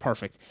 Okay,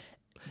 perfect.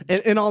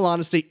 In all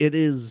honesty, it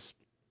is,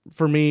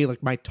 for me,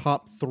 like my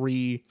top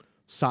three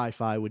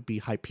sci-fi would be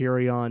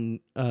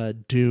Hyperion,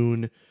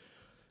 Dune.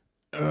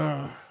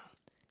 The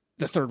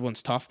third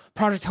one's tough.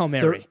 Project Hail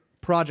Mary.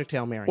 Project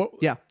Hail Mary. Well,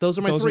 those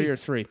are my three. Those are your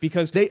three.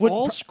 Because they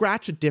all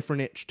scratch a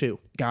different itch, too.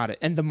 Got it.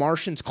 And The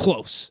Martian's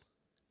close.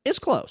 It's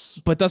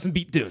close. But doesn't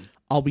beat Dune.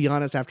 I'll be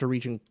honest, after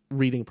reading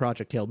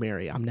Project Hail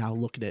Mary, I'm now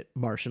looking at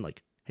Martian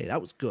like, hey, that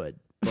was good,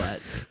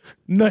 but...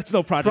 That's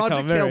no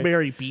Project Hail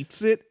Mary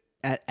beats it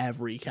at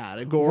every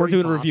category. We're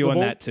doing a review on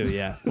that, too,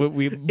 yeah.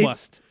 We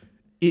must.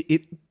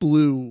 It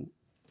blew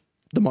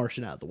The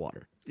Martian out of the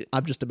water.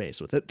 I'm just amazed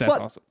with it. That's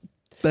awesome.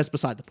 That's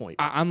beside the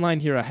point. Online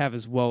here I have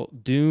as well,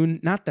 Dune,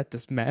 not that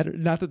this matters,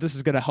 not that this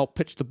is going to help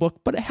pitch the book,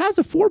 but it has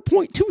a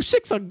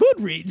 4.26 on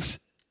Goodreads.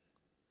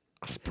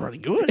 That's pretty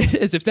good.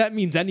 As if that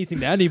means anything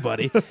to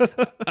anybody.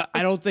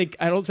 I don't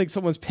think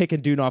someone's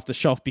picking Dune off the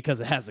shelf because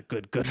it has a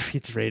good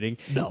Goodreads rating.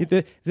 No.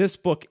 This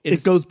book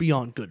is... It goes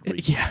beyond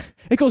Goodreads. Yeah.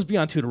 It goes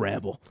beyond to the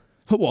Ramble.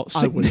 Well,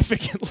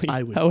 significantly.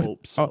 I would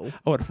hope so.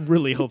 I would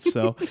really hope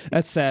so.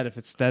 That's sad if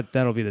it's that.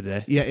 That'll be the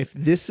day. Yeah, if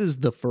this is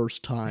the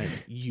first time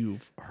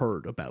you've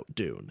heard about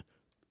Dune,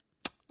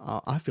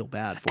 I feel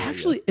bad for you.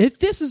 Actually, if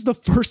this is the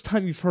first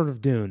time you've heard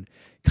of Dune,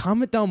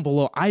 comment down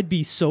below. I'd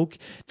be so...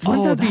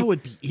 that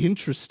would be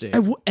interesting.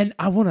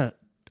 I want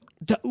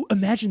to...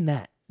 Imagine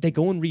that. They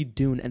go and read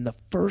Dune, and the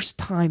first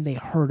time they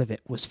heard of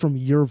it was from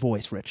your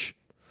voice, Rich.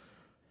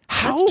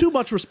 That's too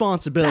much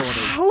responsibility.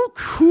 How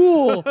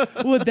cool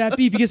would that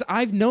be? Because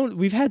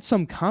we've had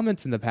some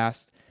comments in the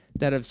past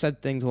that have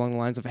said things along the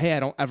lines of, hey, I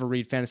don't ever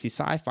read fantasy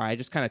sci-fi. I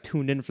just kind of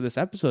tuned in for this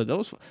episode.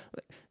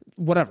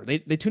 Whatever. They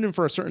tuned in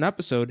for a certain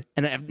episode,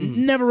 and I've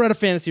never read a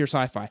fantasy or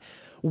sci-fi.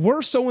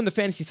 We're so in the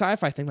fantasy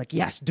sci-fi thing, like,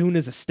 yes, Dune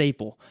is a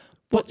staple.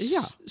 But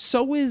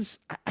so is,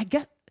 I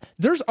get,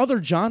 there's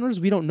other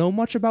genres we don't know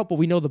much about, but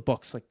we know the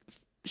books, like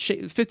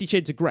 50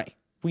 Shades of Grey.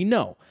 We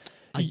know.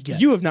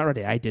 You have not read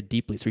it. I did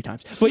deeply 3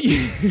 times. But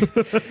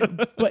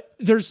but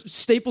there's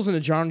staples in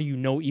the genre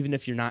even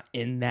if you're not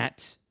in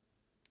that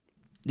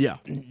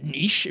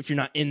niche, if you're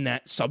not in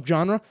that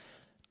subgenre.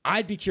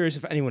 I'd be curious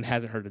if anyone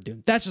hasn't heard of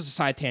Dune. That's just a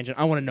side tangent.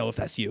 I want to know if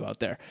that's you out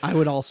there. I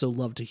would also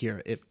love to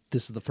hear if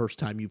this is the first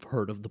time you've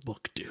heard of the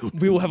book Dune.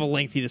 We will have a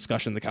lengthy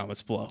discussion in the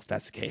comments below if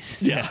that's the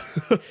case. Yeah.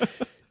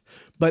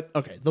 But,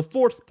 okay, the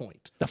fourth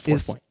point.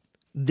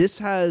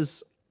 This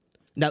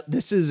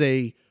is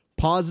a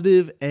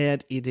positive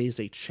and it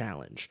is a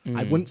challenge.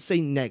 I wouldn't say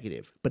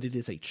negative, but it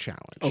is a challenge.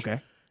 Okay.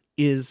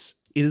 It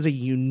is a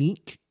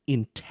unique,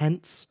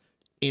 intense,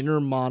 inner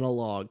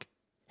monologue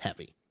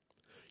heavy.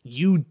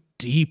 You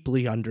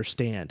deeply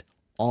understand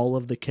all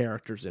of the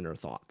characters' inner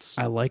thoughts.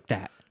 I like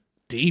that.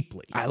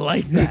 Deeply. I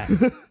like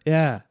that.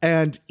 Yeah.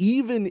 And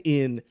even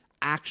in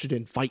action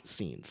and fight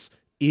scenes,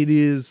 it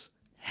is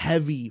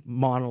heavy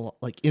monologue,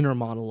 like inner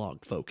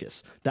monologue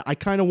focus that I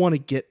kind of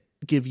want to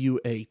give you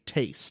a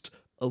taste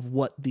of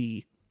what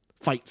the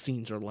fight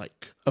scenes are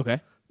like.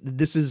 Okay.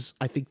 This is,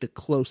 I think, the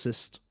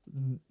closest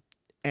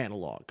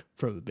analog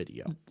from a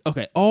video.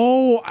 Okay.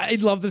 Oh, I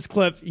love this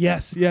clip.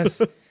 Yes, yes.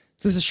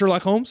 This is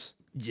Sherlock Holmes?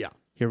 Yeah.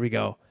 Here we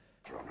go.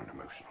 On an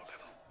emotional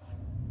level.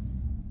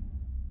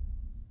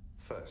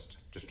 First,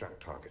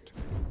 distract target.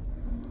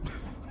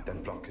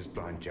 Then block his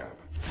blind jab.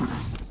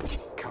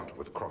 Counter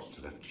with cross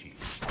to left cheek.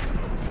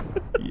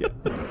 Yeah.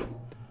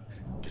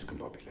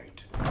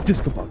 Discombobulate.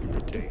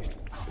 Discombobulated. Dazed.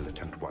 Will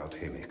attempt wild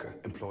haymaker.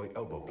 Employ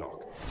elbow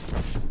block.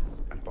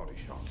 And body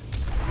shot.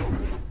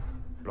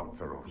 Block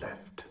ferrule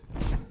left.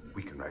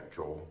 Weaken right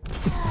jaw.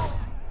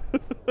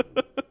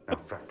 Now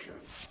fracture.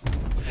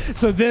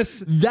 So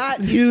That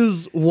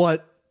is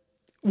what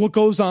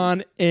goes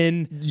on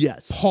in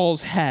yes.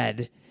 Paul's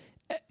head,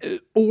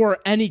 or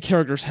any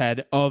character's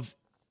head, of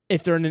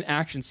if they're in an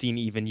action scene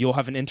even, you'll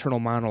have an internal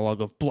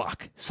monologue of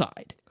block,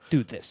 side,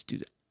 do this, do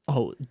that.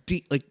 Oh,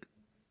 like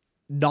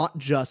not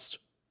just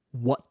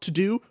what to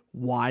do,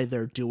 why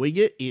they're doing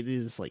it. It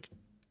is like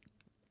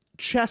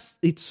chess.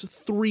 It's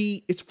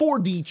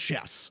 4D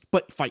chess,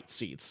 but fight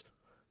scenes.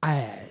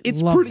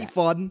 It's love pretty that.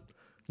 fun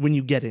when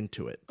you get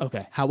into it.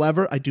 Okay.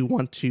 However, I do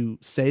want to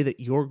say that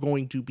you're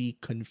going to be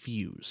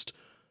confused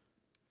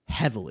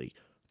heavily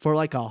for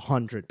like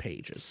 100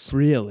 pages.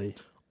 Really?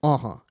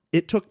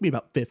 It took me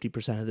about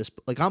 50% of this.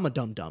 Like, I'm a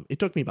dum-dum. It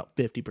took me about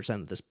 50%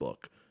 of this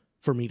book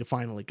for me to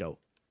finally go,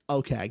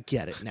 okay, I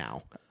get it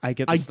now. I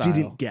get the style.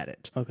 didn't get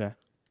it. Okay.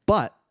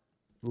 But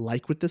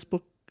like what this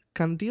book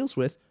kind of deals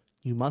with,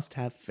 you must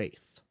have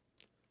faith.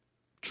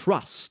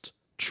 Trust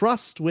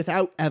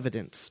without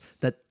evidence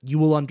that you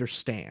will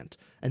understand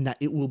and that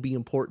it will be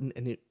important,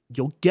 and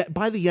you'll get,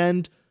 by the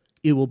end,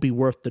 it will be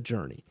worth the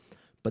journey.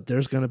 But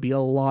there's going to be a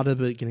lot of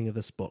the beginning of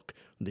this book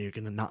that you're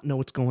going to not know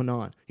what's going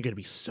on. You're going to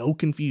be so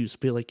confused,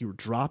 feel like you were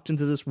dropped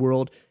into this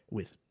world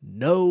with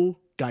no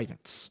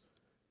guidance.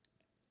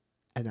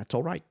 And that's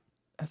all right.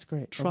 That's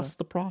great. Trust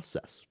the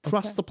process.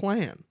 Trust the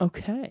plan.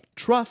 Okay.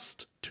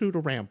 Trust to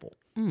Ramble.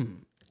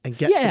 And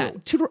get through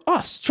it. Tutor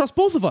us. Trust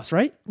both of us,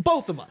 right?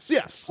 Both of us,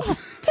 yes.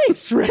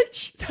 Thanks,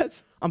 Rich.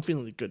 I'm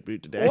feeling in a good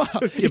mood today.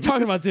 Wow. You're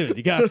talking about Dune.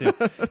 You got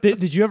to.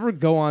 Did you ever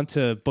go on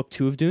to book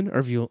 2 of Dune, or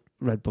have you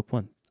read book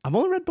 1? I've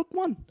only read book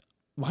 1.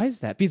 Why is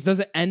that? Because does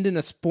it end in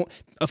a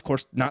of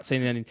course, not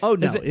saying anything. Oh,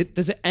 no.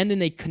 Does it end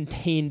in a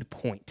contained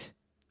point?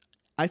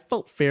 I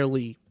felt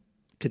fairly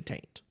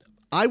contained.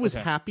 I was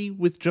happy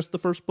with just the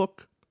first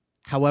book.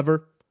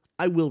 However,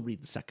 I will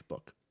read the second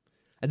book.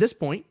 At this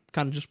point,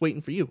 kind of just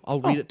waiting for you. I'll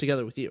read it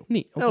together with you.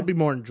 Neat. Okay. It'll be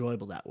more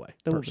enjoyable that way,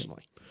 That will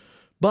personally.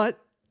 But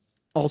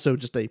also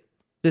this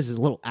is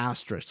a little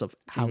asterisk of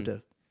how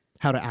to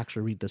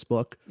actually read this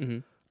book.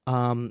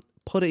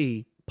 Put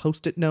a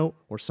Post-it note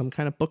or some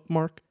kind of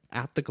bookmark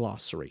at the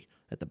glossary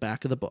at the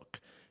back of the book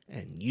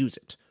and use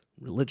it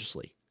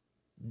religiously.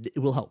 It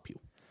will help you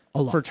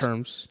a lot. For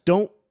terms.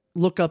 Don't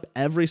look up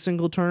every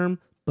single term,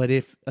 but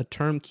if a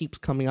term keeps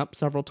coming up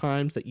several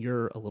times that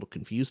you're a little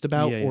confused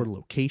about, or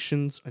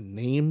locations and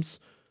names,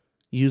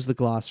 use the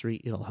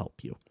glossary. It'll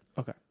help you.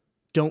 Okay.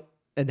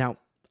 And now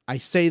I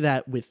say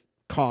that with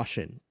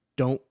caution.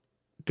 Don't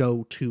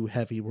go too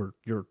heavy where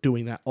you're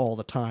doing that all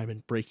the time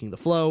and breaking the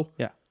flow.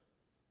 Yeah.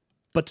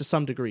 But to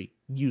some degree,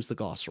 use the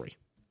glossary.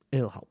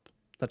 It'll help.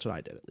 That's what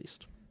I did, at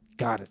least.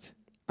 Got it.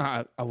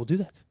 I will do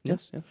that.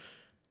 Yes. Yeah.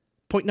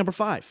 Point number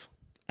 5,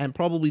 and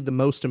probably the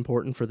most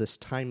important for this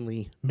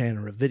timely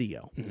manner of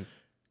video.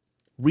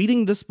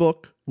 Reading this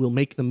book will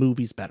make the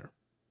movies better.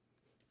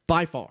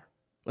 By far.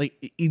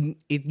 Like, you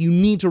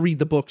need to read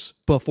the books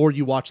before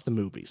you watch the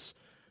movies.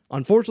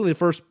 Unfortunately, the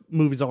first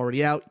movie's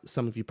already out.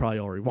 Some of you probably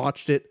already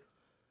watched it.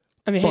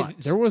 I mean, hey,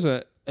 there was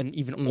an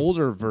even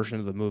older version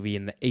of the movie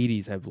in the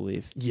 80s, I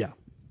believe. Yeah.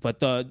 But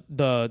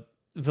the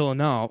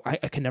Villeneuve, I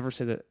can never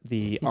say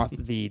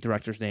the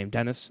director's name,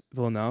 Denis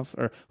Villeneuve,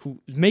 or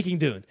who's making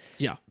Dune.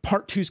 Yeah.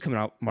 Part 2's coming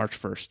out March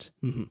 1st,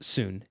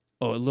 soon.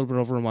 Oh, a little bit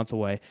over a month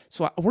away.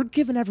 So we're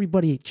giving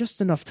everybody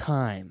just enough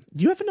time.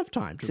 You have enough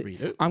time to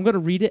read it. I'm going to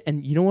read it,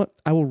 and you know what?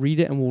 I will read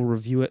it, and we'll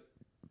review it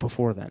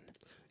before then.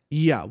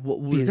 Yeah, well,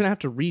 we're going to have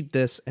to read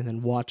this and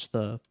then watch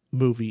the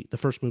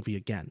first movie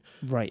again.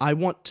 Right. I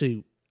want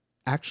to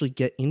actually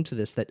get into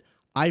this, that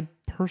I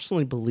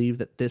personally believe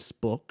that this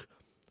book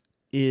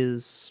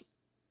is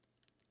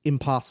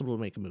impossible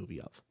to make a movie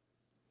of.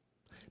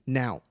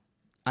 Now,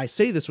 I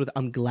say this with,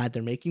 I'm glad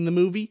they're making the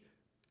movie,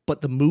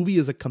 but the movie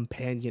is a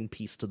companion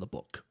piece to the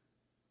book.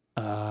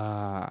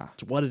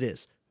 It's what it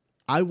is.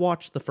 I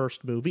watched the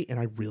first movie and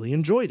I really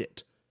enjoyed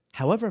it.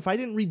 However, if I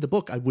didn't read the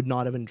book, I would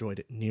not have enjoyed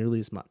it nearly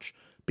as much.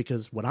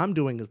 Because what I'm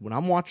doing is, when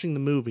I'm watching the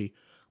movie,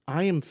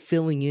 I am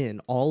filling in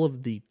all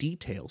of the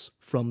details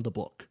from the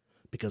book.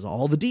 Because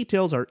all the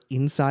details are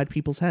inside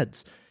people's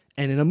heads.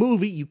 And in a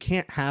movie, you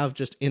can't have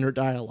just inner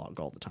dialogue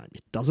all the time.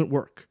 It doesn't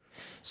work.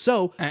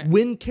 So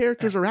when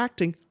characters are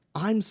acting,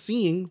 I'm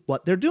seeing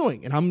what they're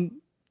doing, and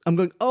I'm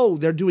going, oh,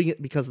 they're doing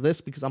it because of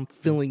this, because I'm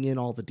filling in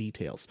all the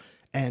details.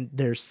 And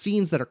there's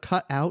scenes that are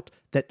cut out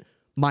that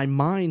my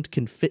mind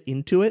can fit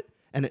into it,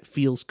 and it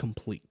feels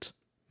complete.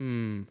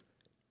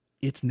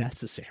 It's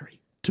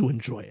necessary to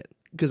enjoy it.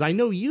 Because I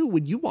know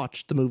when you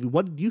watched the movie,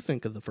 what did you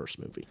think of the first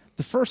movie?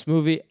 The first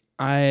movie,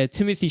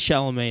 Timothy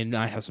Chalamet and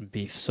I have some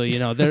beef. So,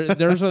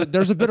 there's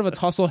a bit of a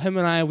tussle. Him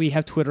and I, we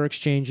have Twitter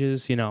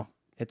exchanges,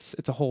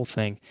 It's a whole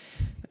thing.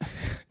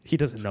 He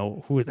doesn't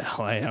know who the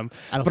hell I am,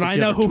 but I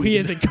know who he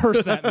is, and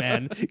curse that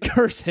man.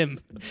 Curse him.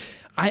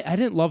 I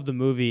didn't love the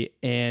movie,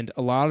 and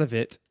a lot of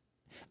it.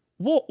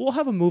 We'll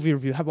have a movie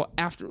review. How about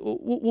after?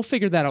 We'll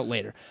figure that out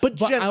later. But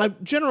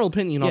general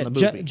opinion on the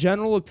movie.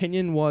 General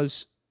opinion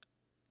was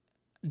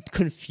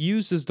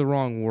confused is the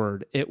wrong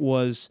word. It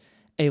was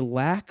a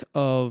lack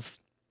of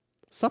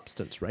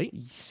substance, right?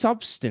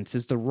 Substance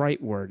is the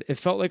right word. It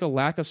felt like a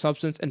lack of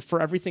substance, and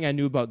for everything I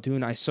knew about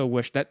Dune, I so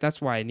wish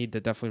that's why I need to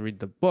definitely read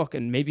the book,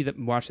 and maybe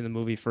watching the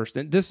movie first.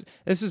 And this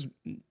is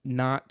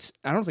not,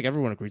 I don't think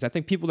everyone agrees. I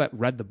think people that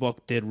read the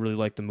book did really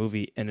like the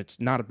movie, and it's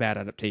not a bad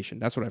adaptation.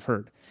 That's what I've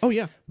heard. Oh,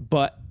 yeah.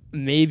 But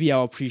maybe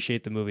I'll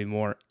appreciate the movie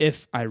more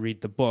if I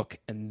read the book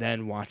and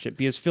then watch it,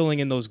 because filling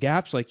in those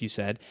gaps, like you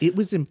said. It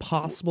was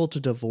impossible to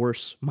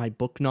divorce my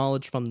book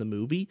knowledge from the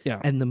movie,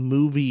 and the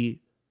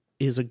movie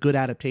is a good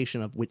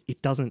adaptation of which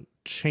it doesn't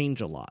change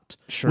a lot,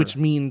 which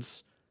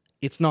means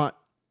it's not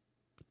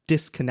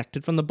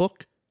disconnected from the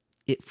book.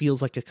 It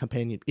feels like a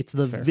companion. It's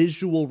the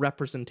visual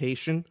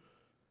representation,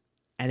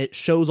 and it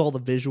shows all the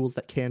visuals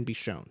that can be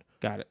shown.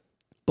 Got it.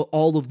 But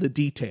all of the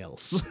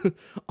details,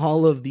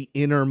 all of the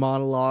inner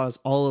monologues,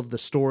 all of the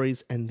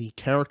stories, and the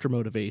character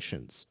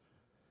motivations,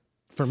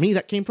 for me,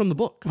 that came from the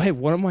book. Hey,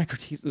 one of my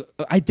critiques,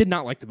 I did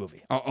not like the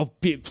movie. I'll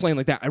be plain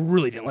like that. I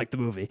really didn't like the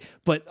movie.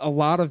 But a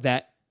lot of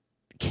that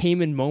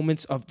came in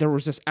moments of there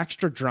was this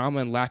extra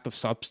drama and lack of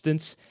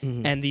substance,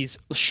 and these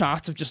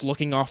shots of just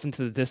looking off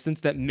into the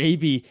distance that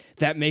maybe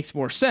that makes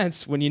more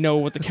sense when you know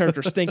what the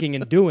character's thinking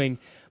and doing.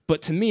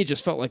 But to me, it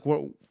just felt like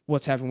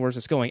what's happening, where's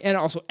this going? And it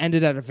also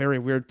ended at a very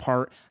weird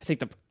part. I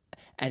think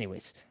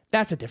anyways,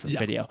 that's a different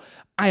video.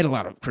 I had a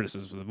lot of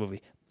criticisms of the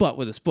movie, but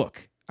with this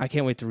book, I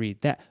can't wait to read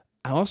that.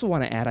 I also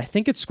want to add, I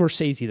think it's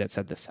Scorsese that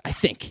said this. I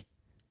think.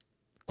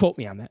 Quote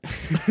me on that.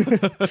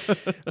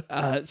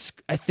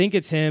 I think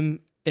it's him.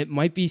 It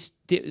might be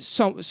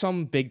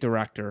some big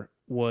director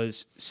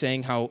was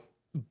saying how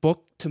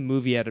book to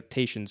movie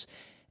adaptations,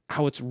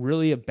 how it's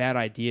really a bad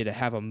idea to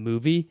have a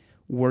movie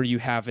where you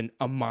have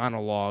a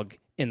monologue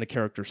in the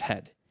character's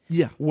head.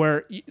 Yeah.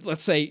 Where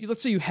let's say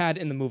you had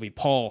in the movie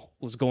Paul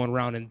was going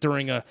around, and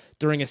during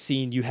a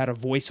scene you had a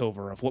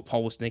voiceover of what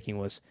Paul was thinking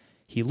was,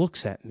 he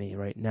looks at me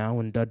right now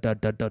and da da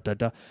da da da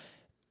da.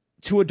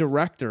 To a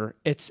director,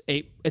 it's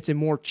a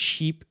more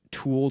cheap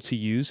tool to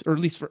use, or at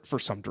least for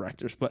some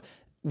directors, but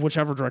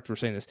whichever director was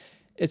saying this,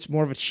 it's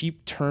more of a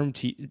cheap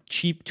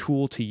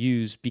tool to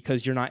use,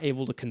 because you're not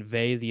able to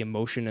convey the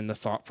emotion and the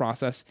thought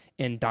process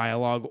in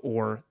dialogue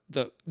or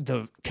the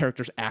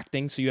character's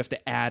acting. So you have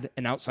to add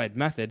an outside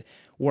method,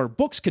 where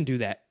books can do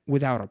that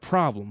without a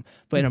problem.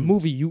 But in a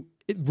movie,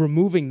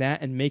 removing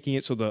that and making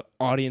it so the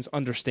audience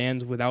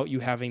understands without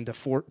you having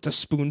to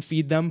spoon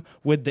feed them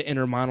with the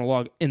inner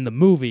monologue in the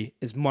movie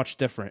is much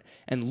different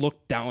and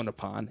looked down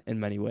upon in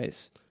many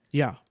ways.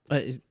 Yeah.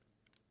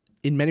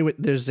 In many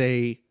ways,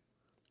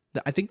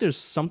 I think there's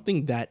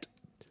something that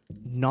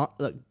not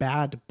like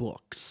bad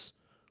books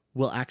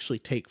will actually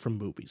take from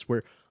movies,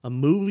 where a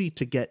movie,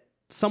 to get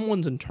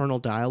someone's internal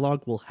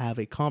dialogue, will have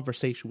a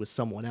conversation with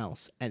someone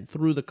else, and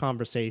through the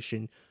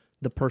conversation,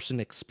 the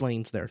person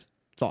explains their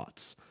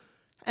thoughts,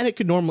 and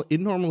it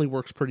normally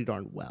works pretty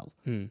darn well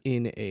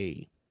in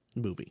a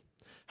movie.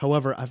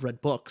 However, I've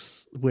read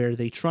books where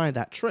they try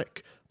that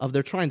trick of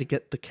they're trying to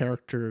get the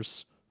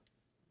characters'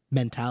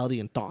 mentality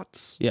and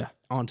thoughts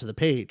onto the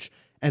page,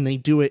 and they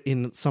do it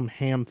in some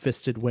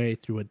ham-fisted way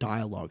through a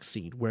dialogue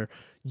scene where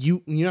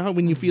you know how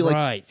when you feel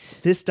like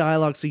this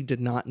dialogue scene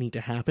did not need to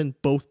happen,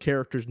 both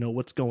characters know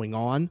what's going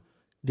on,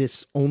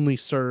 this only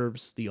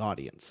serves the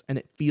audience, and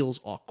it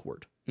feels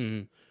awkward.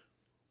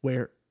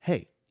 Where,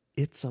 hey,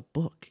 it's a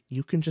book.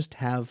 You can just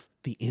have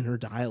the inner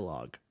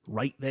dialogue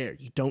right there.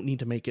 You don't need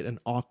to make it an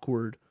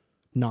awkward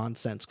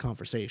nonsense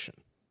conversation.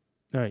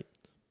 All right.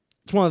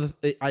 It's one of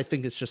I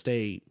think it's just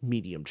a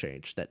medium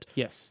change that.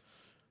 Yes.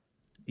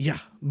 Yeah,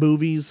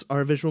 movies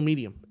are a visual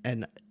medium,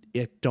 and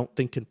I don't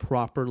think can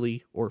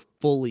properly or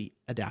fully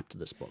adapt to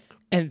this book.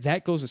 And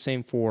that goes the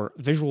same for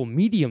visual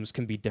mediums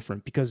can be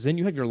different, because then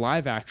you have your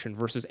live action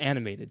versus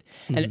animated.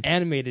 And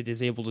animated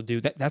is able to do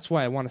that. That's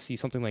why I want to see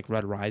something like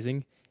Red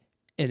Rising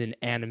in an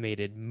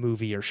animated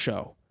movie or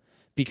show,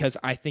 because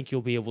I think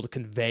you'll be able to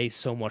convey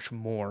so much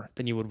more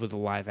than you would with the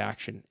live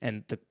action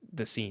and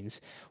the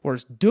scenes.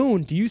 Whereas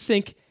Dune, do you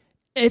think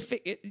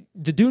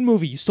the Dune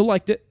movie, you still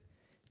liked it,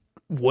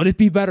 would it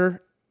be better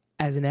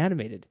as an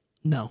animated?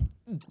 No.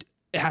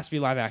 It has to be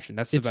live action.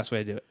 That's the best way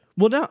to do it.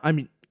 Well, no, I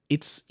mean,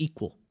 it's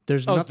equal.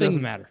 There's nothing. It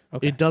doesn't matter.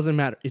 Okay. It doesn't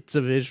matter. It's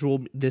a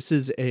visual. This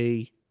is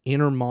a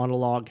inner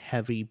monologue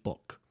heavy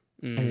book,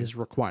 and is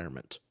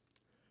requirement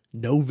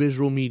No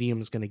visual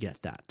medium is going to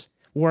get that.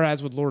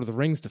 Whereas with Lord of the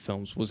Rings, the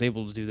films was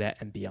able to do that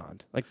and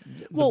beyond. Like,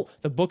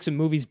 the books and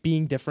movies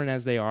being different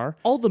as they are.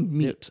 All the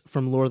meat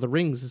from Lord of the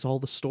Rings is all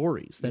the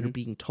stories that are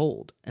being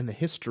told and the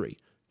history.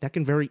 That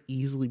can very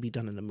easily be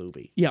done in a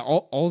movie. Yeah,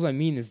 all I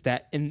mean is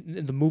that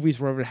in the movies,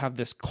 we're able to have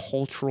this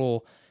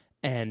cultural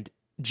and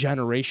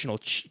generational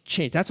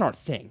change. That's our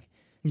thing.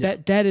 Yeah.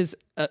 That is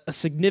a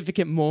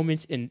significant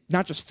moment in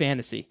not just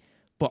fantasy,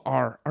 but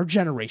our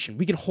generation.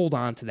 We can hold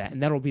on to that,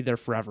 and that'll be there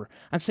forever.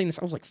 I'm saying this,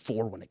 I was like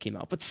 4 when it came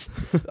out, but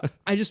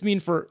I just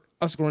mean for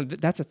us growing,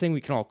 that's a thing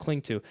we can all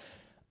cling to.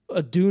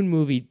 A Dune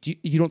movie,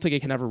 you don't think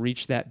it can ever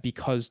reach that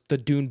because the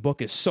Dune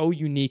book is so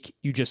unique,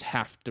 you just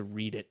have to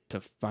read it to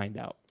find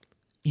out.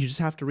 You just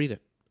have to read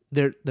it.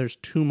 There's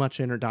too much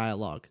inner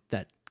dialogue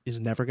that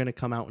is never going to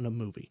come out in a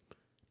movie.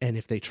 And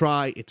if they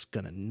try, it's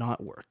going to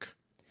not work.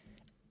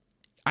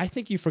 I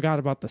think you forgot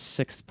about the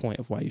 6th point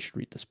of why you should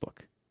read this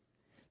book.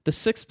 The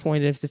 6th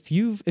point is if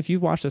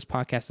you've watched this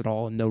podcast at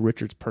all and know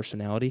Richard's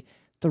personality,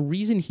 the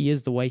reason he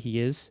is the way he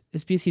is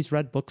because he's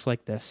read books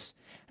like this,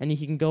 and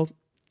he can go,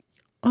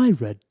 I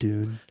read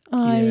Dune.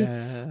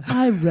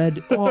 I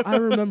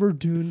remember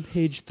Dune,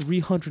 page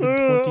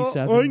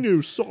 327. I knew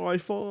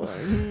sci-fi.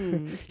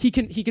 He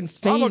can feign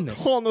this. I'm a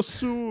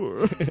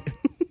connoisseur.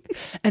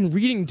 And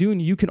reading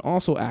Dune, you can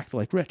also act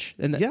like Rich.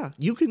 And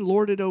you can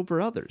lord it over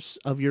others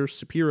of your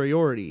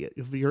superiority,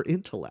 of your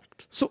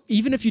intellect. So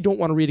even if you don't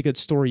want to read a good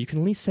story, you can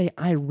at least say,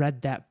 I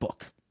read that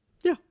book.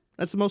 Yeah,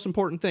 that's the most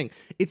important thing.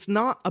 It's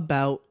not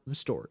about the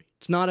story.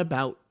 It's not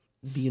about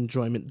the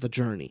enjoyment, the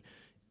journey.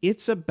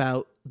 It's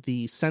about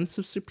the sense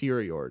of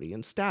superiority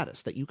and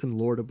status that you can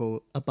lord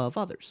above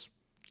others.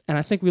 And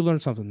I think we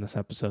learned something in this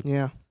episode.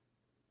 Yeah.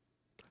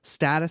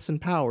 Status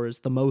and power is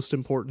the most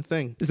important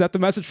thing. Is that the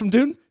message from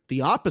Dune?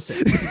 The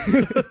opposite.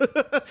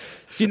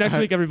 See you next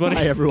week, everybody.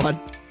 Bye, everyone.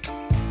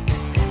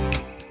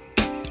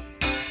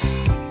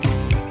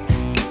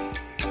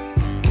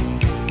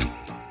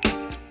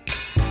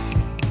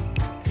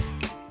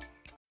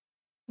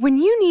 When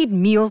you need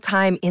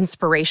mealtime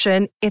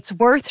inspiration, it's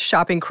worth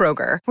shopping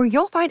Kroger, where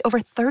you'll find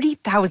over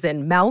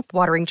 30,000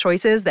 mouth-watering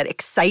choices that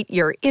excite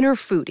your inner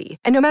foodie.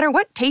 And no matter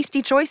what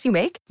tasty choice you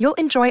make, you'll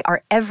enjoy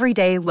our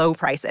everyday low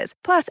prices,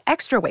 plus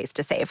extra ways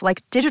to save,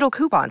 like digital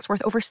coupons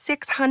worth over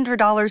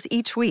 $600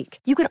 each week.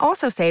 You can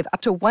also save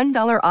up to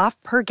 $1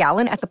 off per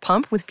gallon at the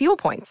pump with fuel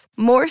points.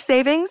 More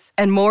savings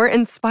and more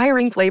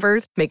inspiring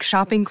flavors make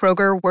shopping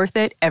Kroger worth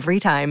it every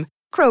time.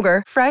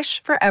 Kroger,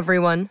 fresh for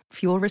everyone.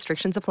 Fuel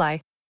restrictions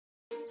apply.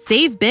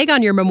 Save big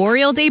on your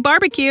Memorial Day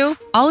barbecue,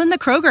 all in the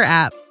Kroger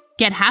app.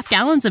 Get half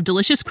gallons of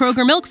delicious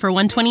Kroger milk for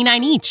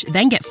 $1.29 each.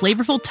 Then get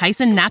flavorful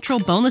Tyson natural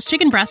boneless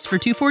chicken breasts for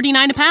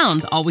 $2.49 a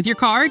pound, all with your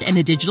card and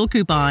a digital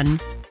coupon.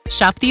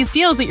 Shop these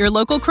deals at your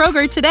local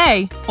Kroger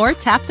today, or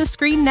tap the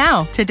screen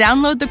now to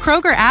download the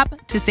Kroger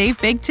app to save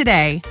big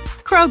today.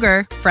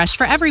 Kroger, fresh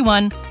for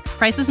everyone.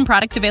 Prices and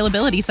product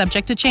availability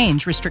subject to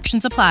change.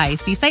 Restrictions apply.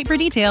 See site for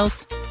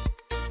details.